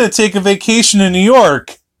 we're going to take a vacation in New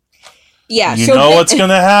York. Yeah, you know what's going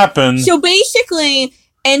to happen. So basically,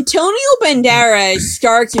 Antonio Banderas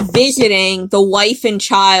starts visiting the wife and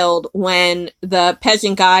child when the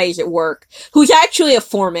peasant guy is at work, who's actually a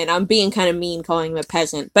foreman. I'm being kind of mean calling him a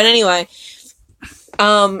peasant. But anyway,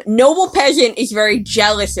 noble peasant is very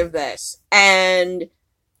jealous of this. And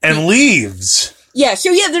leaves. Yeah,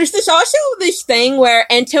 so there's also this thing where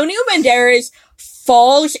Antonio Banderas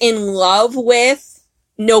falls in love with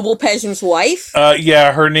noble peasant's wife.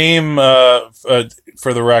 Her name,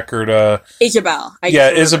 for the record, Isabel.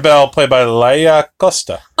 Isabel, played by Laia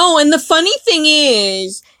Costa. Oh, and the funny thing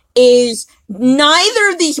is neither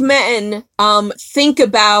of these men think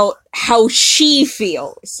about how she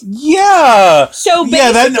feels. Yeah. So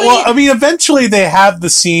basically, eventually they have the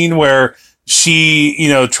scene where she,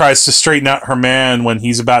 tries to straighten out her man when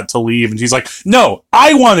he's about to leave, and she's like, "No,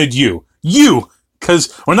 I wanted you.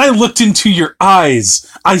 Because when I looked into your eyes,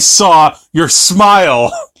 I saw your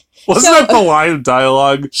smile." Wasn't that the line of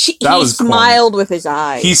dialogue? He smiled with his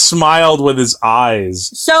eyes. He smiled with his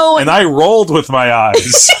eyes. And I rolled with my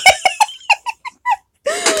eyes.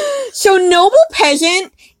 So Noble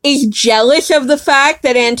Peasant is jealous of the fact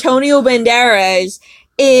that Antonio Banderas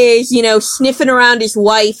is, sniffing around his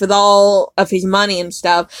wife with all of his money and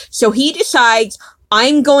stuff. So he decides,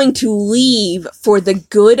 I'm going to leave for the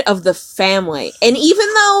good of the family. And even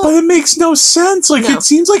though... But it makes no sense. Like, It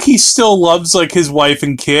seems like he still loves, like, his wife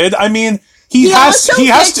and kid. I mean, he also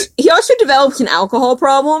develops an alcohol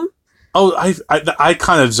problem. Oh, I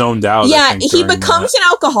kind of zoned out. Yeah, he becomes an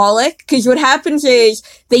alcoholic, because what happens is,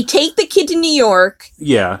 they take the kid to New York.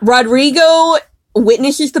 Yeah. Rodrigo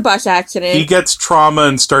witnesses the bus accident. He gets trauma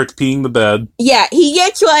and starts peeing the bed. Yeah, he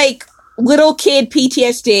gets, like, little kid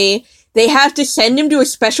PTSD. They have to send him to a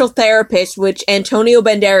special therapist, which Antonio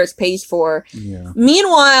Banderas pays for. Yeah.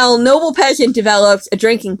 Meanwhile, Noble Peasant develops a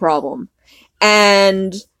drinking problem.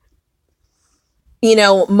 And,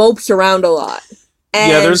 mopes around a lot.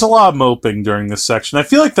 And there's a lot of moping during this section. I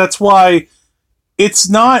feel like that's why it's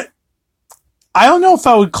not... I don't know if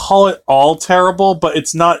I would call it all terrible, but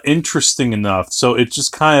it's not interesting enough. So it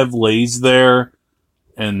just kind of lays there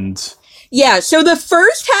and... Yeah, so the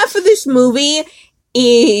first half of this movie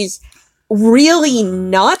is really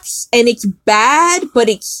nuts, and it's bad, but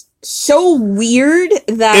it's so weird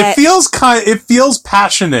that it feels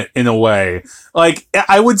passionate in a way. Like,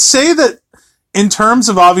 I would say that in terms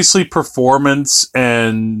of obviously performance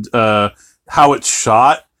and how it's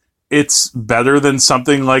shot, it's better than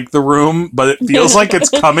something like The Room, but it feels like it's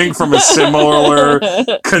coming from a similar,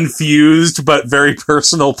 confused but very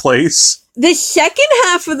personal place. The second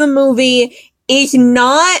half of the movie is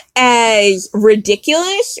not as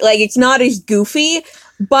ridiculous, like, it's not as goofy,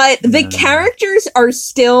 but the characters are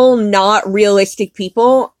still not realistic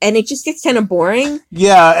people, and it just gets kind of boring.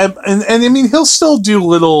 Yeah, and I mean, he'll still do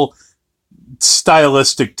little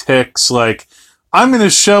stylistic ticks, like, I'm going to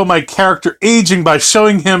show my character aging by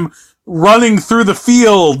showing him running through the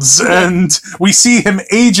fields, and we see him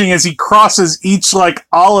aging as he crosses each, like,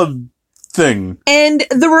 olive thing. And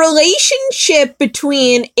the relationship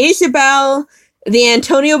between Isabel, the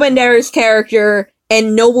Antonio Banderas character,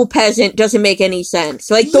 and Noble Peasant doesn't make any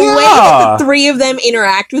sense. Like, the way that the three of them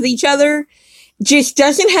interact with each other just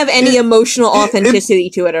doesn't have any emotional authenticity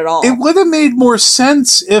to it at all. It would have made more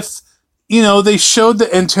sense if, they showed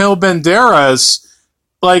that Antonio Banderas,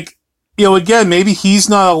 like, again, maybe he's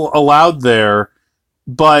not allowed there,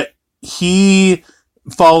 but he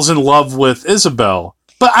falls in love with Isabel.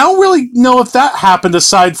 But I don't really know if that happened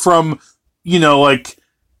aside from, like,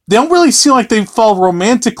 they don't really seem like they fall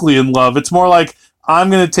romantically in love. It's more like, I'm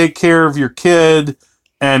going to take care of your kid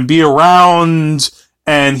and be around.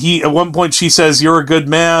 And at one point she says, you're a good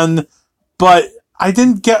man. But I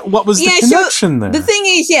didn't get what was the connection there. The thing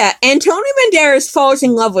is, Antonio Banderas falls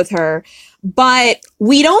in love with her, but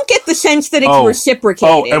we don't get the sense that it's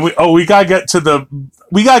reciprocated. We gotta get to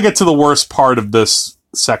the worst part of this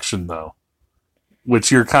section though,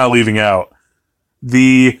 which you're kind of leaving out.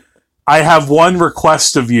 I have one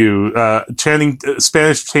request of you.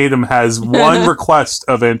 Spanish Tatum has one request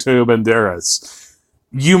of Antonio Banderas.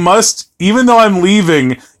 You must, even though I'm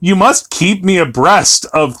leaving, you must keep me abreast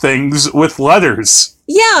of things with letters.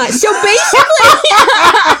 Yeah, so basically,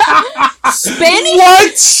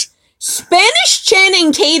 Spanish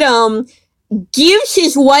Channing Tatum gives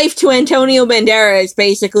his wife to Antonio Banderas,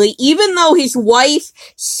 basically, even though his wife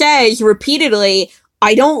says repeatedly,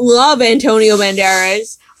 I don't love Antonio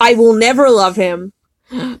Banderas. I will never love him.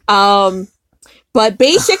 But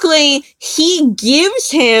basically, he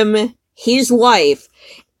gives him his wife.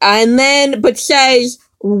 But says,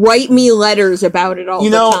 write me letters about it all the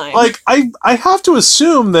time. Like, I have to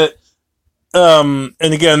assume that, and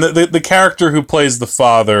again, the character who plays the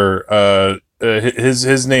father,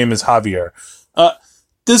 his name is Javier.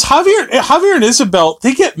 Does Javier and Isabel,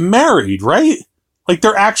 they get married, right? Like,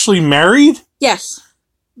 they're actually married? Yes.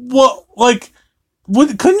 Well, like,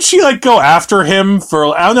 couldn't she, like, go after him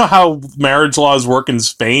for, I don't know how marriage laws work in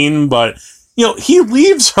Spain, but, he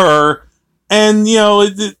leaves her. And,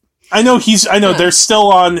 I know they're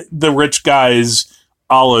still on the rich guy's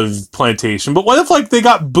olive plantation, but what if, like, they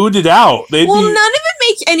got booted out? None of it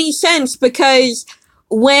makes any sense, because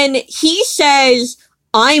when he says,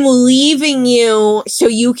 I'm leaving you so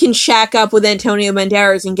you can shack up with Antonio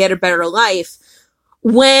Banderas and get a better life,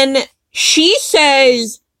 when she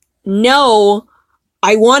says, no,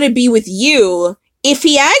 I want to be with you, if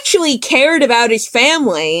he actually cared about his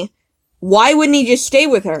family, why wouldn't he just stay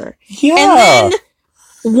with her? Yeah. And then,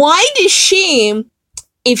 why does she,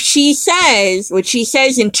 if she says, what she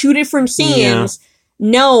says in two different scenes,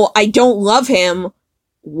 no, I don't love him,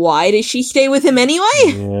 why does she stay with him anyway?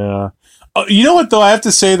 Yeah. You know what, though? I have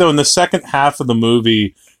to say, though, in the second half of the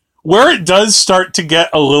movie, where it does start to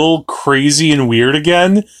get a little crazy and weird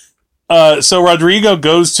again, so Rodrigo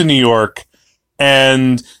goes to New York,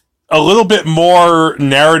 and a little bit more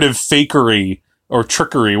narrative fakery, or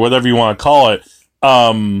trickery, whatever you want to call it.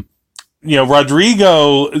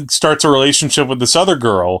 Rodrigo starts a relationship with this other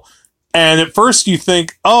girl, and at first you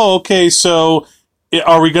think, oh, okay, so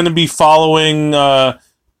are we going to be following,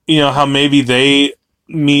 how maybe they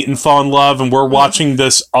meet and fall in love, and we're watching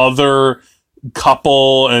this other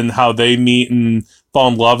couple and how they meet and fall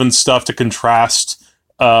in love and stuff to contrast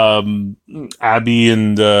Abby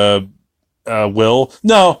and Will?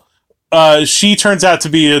 No, she turns out to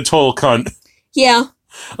be a total cunt. Yeah.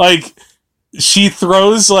 Like, she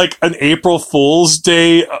throws, like, an April Fool's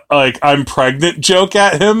Day, like, I'm pregnant joke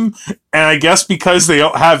at him, and I guess because they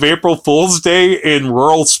don't have April Fool's Day in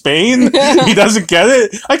rural Spain, he doesn't get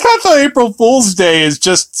it. I kind of thought April Fool's Day is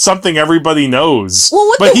just something everybody knows.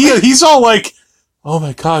 Well, but he's all like, oh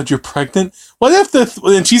my god, you're pregnant? What if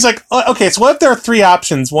and she's like, okay, so what if there are three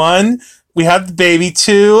options? One, we have the baby.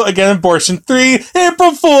 Two, again, abortion. Three,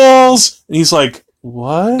 April Fools! And he's like,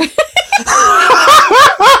 what?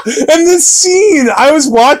 And this scene, I was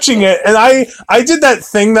watching it, and I did that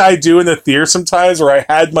thing that I do in the theater sometimes where I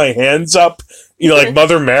had my hands up, like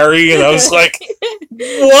Mother Mary, and I was like,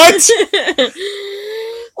 what?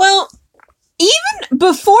 Well, even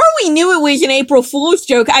before we knew it was an April Fool's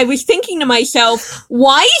joke, I was thinking to myself,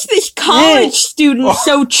 why is this college student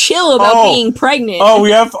so chill about being pregnant? Oh,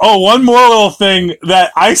 we have one more little thing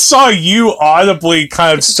that I saw you audibly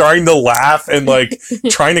kind of starting to laugh and like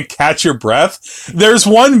trying to catch your breath. There's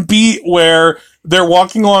one beat where they're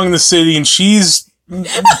walking along the city and she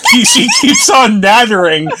keeps on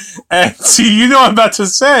nattering, and see, you know what I'm about to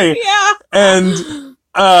say. Yeah. And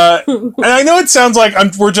I know it sounds like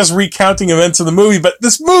we're just recounting events of the movie, but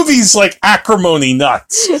this movie's like acrimony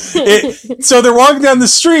nuts. So they're walking down the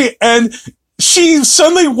street, and she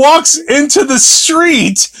suddenly walks into the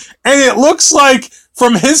street, and it looks like,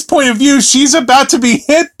 from his point of view, she's about to be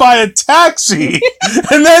hit by a taxi.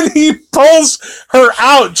 And then he pulls her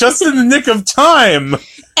out just in the nick of time.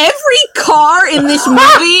 every car in this movie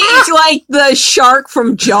is like the shark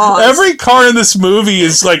from Jaws. Every car in this movie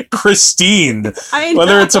is like pristine. I know.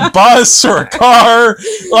 Whether it's a bus or a car.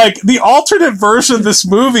 Like, the alternate version of this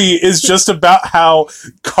movie is just about how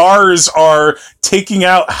cars are taking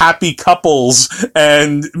out happy couples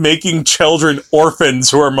and making children orphans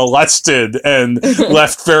who are molested and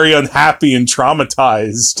left very unhappy and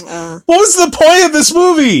traumatized. What was the point of this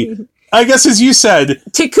movie? I guess, as you said,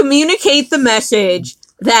 to communicate the message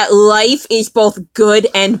that life is both good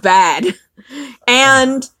and bad.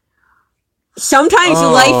 And sometimes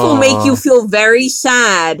life will make you feel very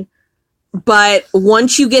sad, but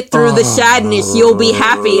once you get through the sadness, you'll be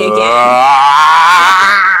happy again.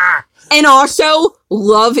 And also,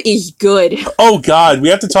 love is good. Oh, God, we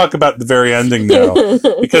have to talk about the very ending now.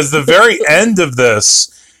 Because the very end of this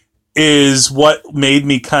is what made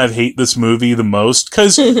me kind of hate this movie the most.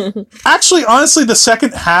 Because, actually, honestly, the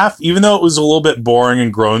second half, even though it was a little bit boring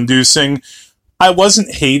and groan-inducing, I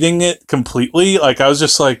wasn't hating it completely. Like, I was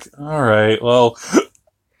just like, all right, well,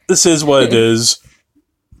 this is what it is.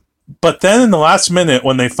 But then in the last minute,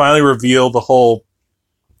 when they finally reveal the whole,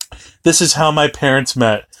 this is how my parents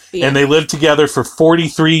met, and they lived together for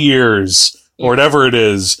 43 years, or whatever it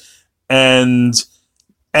is, and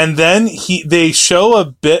then they show a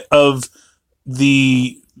bit of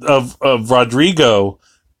of Rodrigo,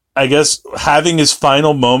 I guess, having his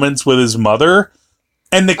final moments with his mother,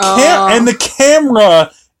 and the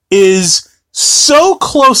camera is so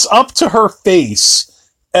close up to her face.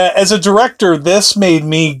 As a director, this made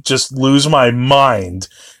me just lose my mind.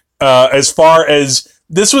 As far as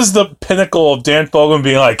this was the pinnacle of Dan Fogelman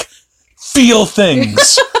being like, feel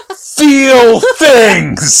things. Feel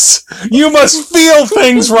things. You must feel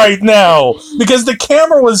things right now, because the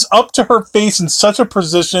camera was up to her face in such a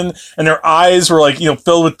position, and her eyes were like,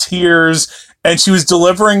 filled with tears, and she was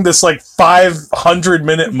delivering this like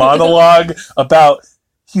 500-minute monologue about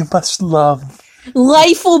you must love.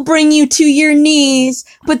 Life will bring you to your knees,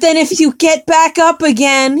 but then if you get back up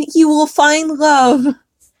again, you will find love.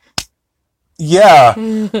 Yeah.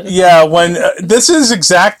 Yeah, when this is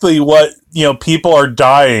exactly what, people are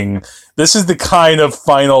dying. This is the kind of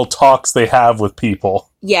final talks they have with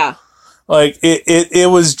people. Yeah. Like,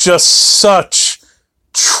 it was just such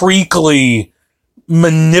treacly,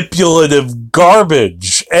 manipulative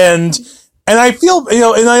garbage. And I feel,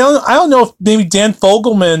 and I don't know if maybe Dan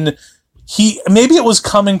Fogelman, maybe it was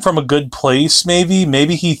coming from a good place,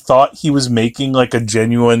 maybe he thought he was making like a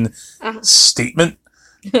genuine statement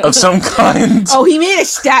of some kind. Oh, he made a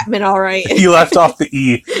statement, all right. He left off the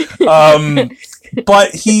E.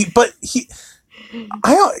 But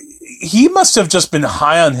he must have just been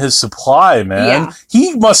high on his supply, man. Yeah.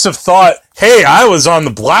 He must have thought, hey, I was on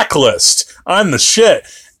the blacklist. I'm the shit.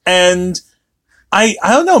 And I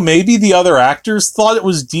don't know, maybe the other actors thought it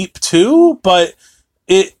was deep too, but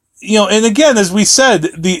it, and again, as we said,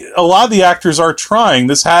 a lot of the actors are trying.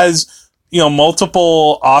 This has,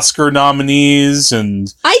 multiple Oscar nominees,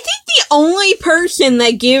 and I think the only person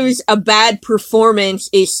that gives a bad performance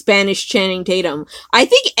is Spanish Channing Tatum. I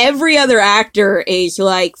think every other actor is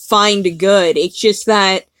like fine to good. It's just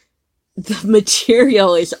that the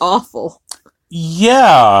material is awful.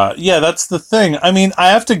 Yeah, that's the thing. I mean,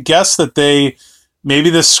 I have to guess that maybe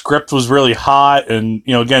this script was really hot, and,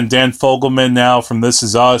 again, Dan Fogelman now from This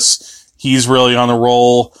Is Us, he's really on a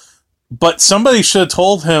roll. But somebody should have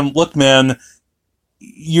told him, look, man,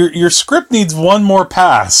 your script needs one more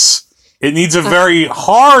pass. It needs a very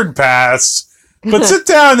hard pass, but sit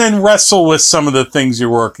down and wrestle with some of the things you're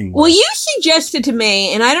working with. Well, you suggested to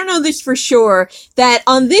me, and I don't know this for sure, that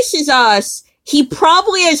on This Is Us, he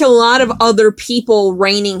probably has a lot of other people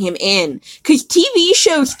reining him in. Because TV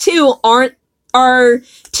shows, too,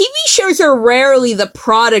 TV shows are rarely the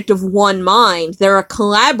product of one mind. They're a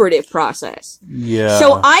collaborative process. Yeah.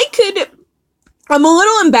 So I'm a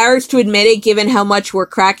little embarrassed to admit it, given how much we're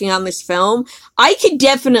cracking on this film. I could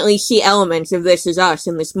definitely see elements of This Is Us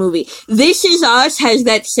in this movie. This Is Us has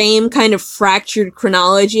that same kind of fractured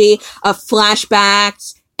chronology of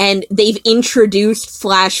flashbacks, and they've introduced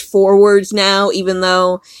flash forwards now, even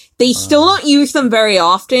though they still don't use them very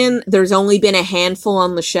often. There's only been a handful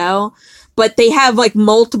on the show. But they have like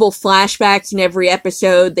multiple flashbacks in every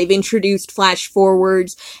episode. They've introduced flash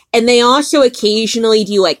forwards. And they also occasionally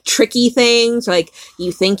do like tricky things. Like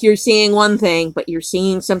you think you're seeing one thing, but you're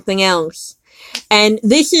seeing something else. And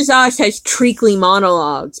This Is Us has treacly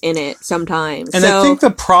monologues in it sometimes. And I think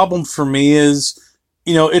the problem for me is,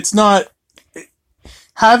 it's not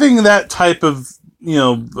having that type of,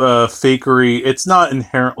 fakery. It's not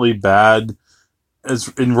inherently bad as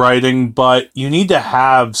in writing, but you need to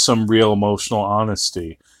have some real emotional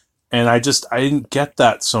honesty. And I didn't get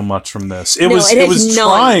that so much from this. It was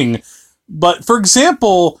trying, but for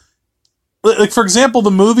example,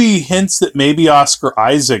 the movie hints that maybe Oscar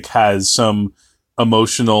Isaac has some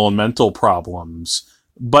emotional and mental problems,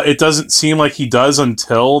 but it doesn't seem like he does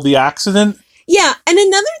until the accident. Yeah, and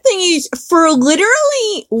another thing is, for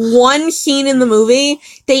literally one scene in the movie,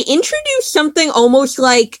 they introduce something almost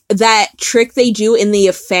like that trick they do in The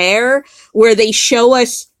Affair, where they show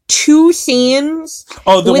us two scenes.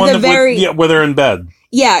 Oh, the one where they're in bed.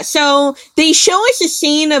 Yeah, so they show us a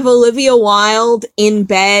scene of Olivia Wilde in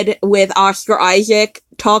bed with Oscar Isaac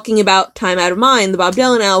talking about Time Out of Mind, the Bob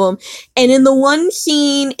Dylan album. And in the one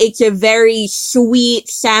scene, it's a very sweet,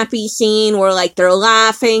 sappy scene where, like, they're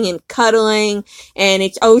laughing and cuddling, and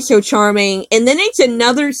it's oh so charming. And then it's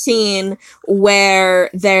another scene where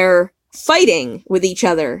they're fighting with each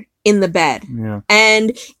other in the bed. Yeah.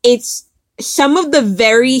 And it's some of the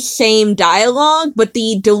very same dialogue, but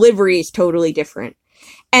the delivery is totally different.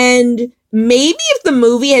 And maybe if the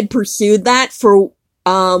movie had pursued that for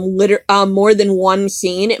more than one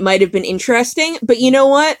scene, it might have been interesting. But you know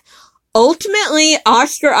what? Ultimately,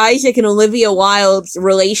 Oscar Isaac and Olivia Wilde's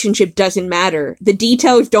relationship doesn't matter. The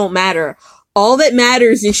details don't matter. All that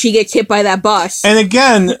matters is she gets hit by that bus. And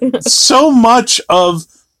again, so much of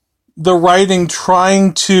the writing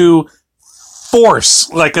trying to force,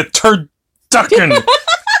 like a turducken.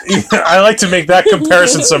 I like to make that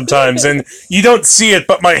comparison sometimes, and you don't see it,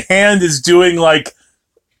 but my hand is doing like,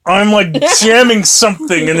 I'm like jamming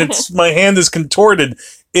something, and my hand is contorted.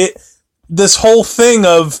 This whole thing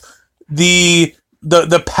of the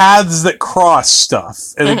paths that cross stuff,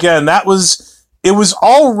 and again, it was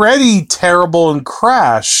already terrible in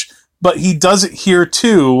Crash, but he does it here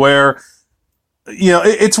too, where, you know,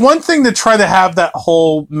 it's one thing to try to have that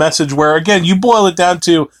whole message where, again, you boil it down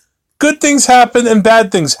to good things happen and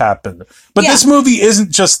bad things happen. But this movie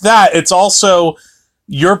isn't just that. It's also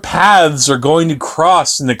your paths are going to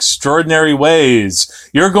cross in extraordinary ways.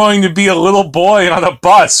 You're going to be a little boy on a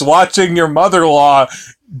bus watching your mother-in-law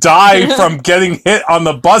die from getting hit on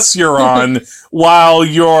the bus you're on while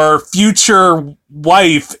your future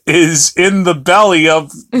wife is in the belly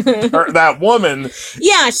of that woman.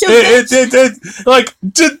 Yeah, so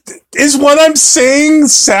is what I'm saying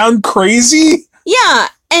sound crazy? Yeah,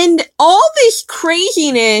 and all this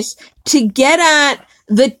craziness to get at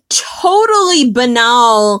the totally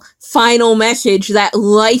banal final message that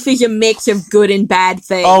life is a mix of good and bad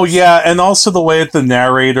things. Oh, yeah, and also the way that the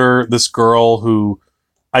narrator, this girl who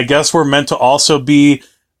I guess we're meant to also be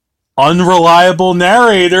unreliable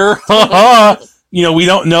narrator. You know, we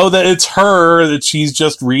don't know that it's her, that she's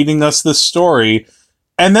just reading us this story.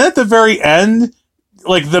 And then at the very end,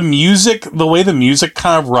 like the way the music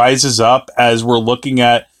kind of rises up as we're looking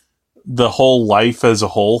at the whole life as a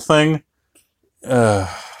whole thing. God,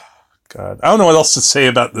 I don't know what else to say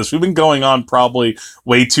about this. We've been going on probably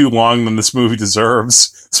way too long than this movie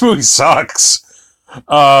deserves. This movie sucks.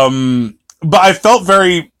 But I felt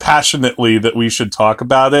very passionately that we should talk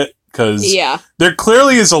about it because there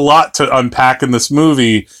clearly is a lot to unpack in this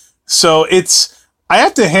movie. So I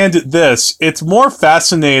have to hand it this. It's more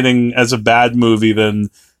fascinating as a bad movie than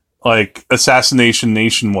like Assassination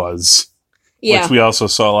Nation was. Yeah. Which we also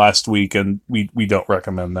saw last week, and we don't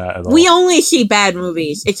recommend that at all. We only see bad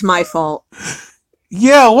movies. It's my fault.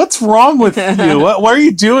 Yeah, what's wrong with you? What are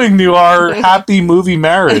you doing to our happy movie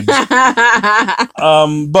marriage?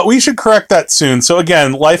 But we should correct that soon. So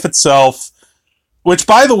again, Life Itself, which,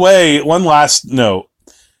 by the way, one last note.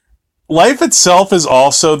 Life Itself is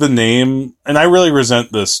also the name, and I really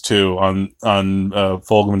resent this too on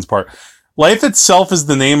Fogelman's part. Life Itself is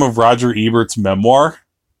the name of Roger Ebert's memoir.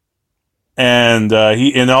 And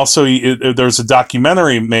there's a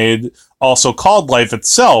documentary made also called Life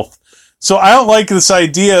Itself. So I don't like this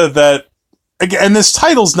idea that, again, and this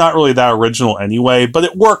title's not really that original anyway, but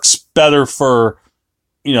it works better for,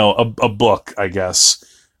 you know, a book, I guess.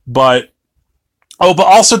 But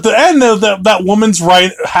also at the end, that woman's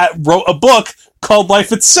wrote a book called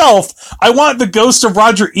Life Itself. I want the ghost of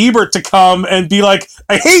Roger Ebert to come and be like,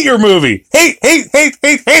 I hate your movie. Hate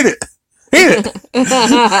it. Hate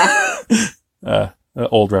it.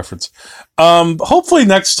 Old reference. Hopefully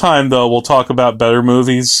next time, though, we'll talk about better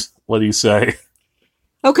movies. What do you say?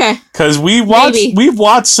 Okay. Because we've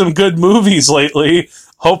watched some good movies lately.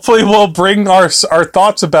 Hopefully we'll bring our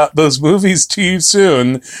thoughts about those movies to you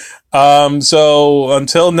soon. So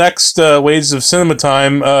until next Wages of Cinema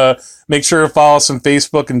time, make sure to follow us on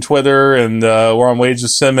Facebook and Twitter, and we're on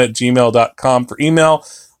wagesofcinema@gmail.com for email.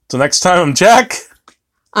 Till next time, I'm Jack.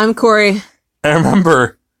 I'm Korey. And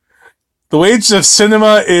remember, the Wages of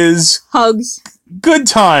Cinema is... hugs. Good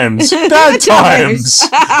times, bad times,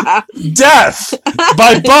 death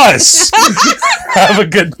by bus. Have a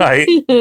good night.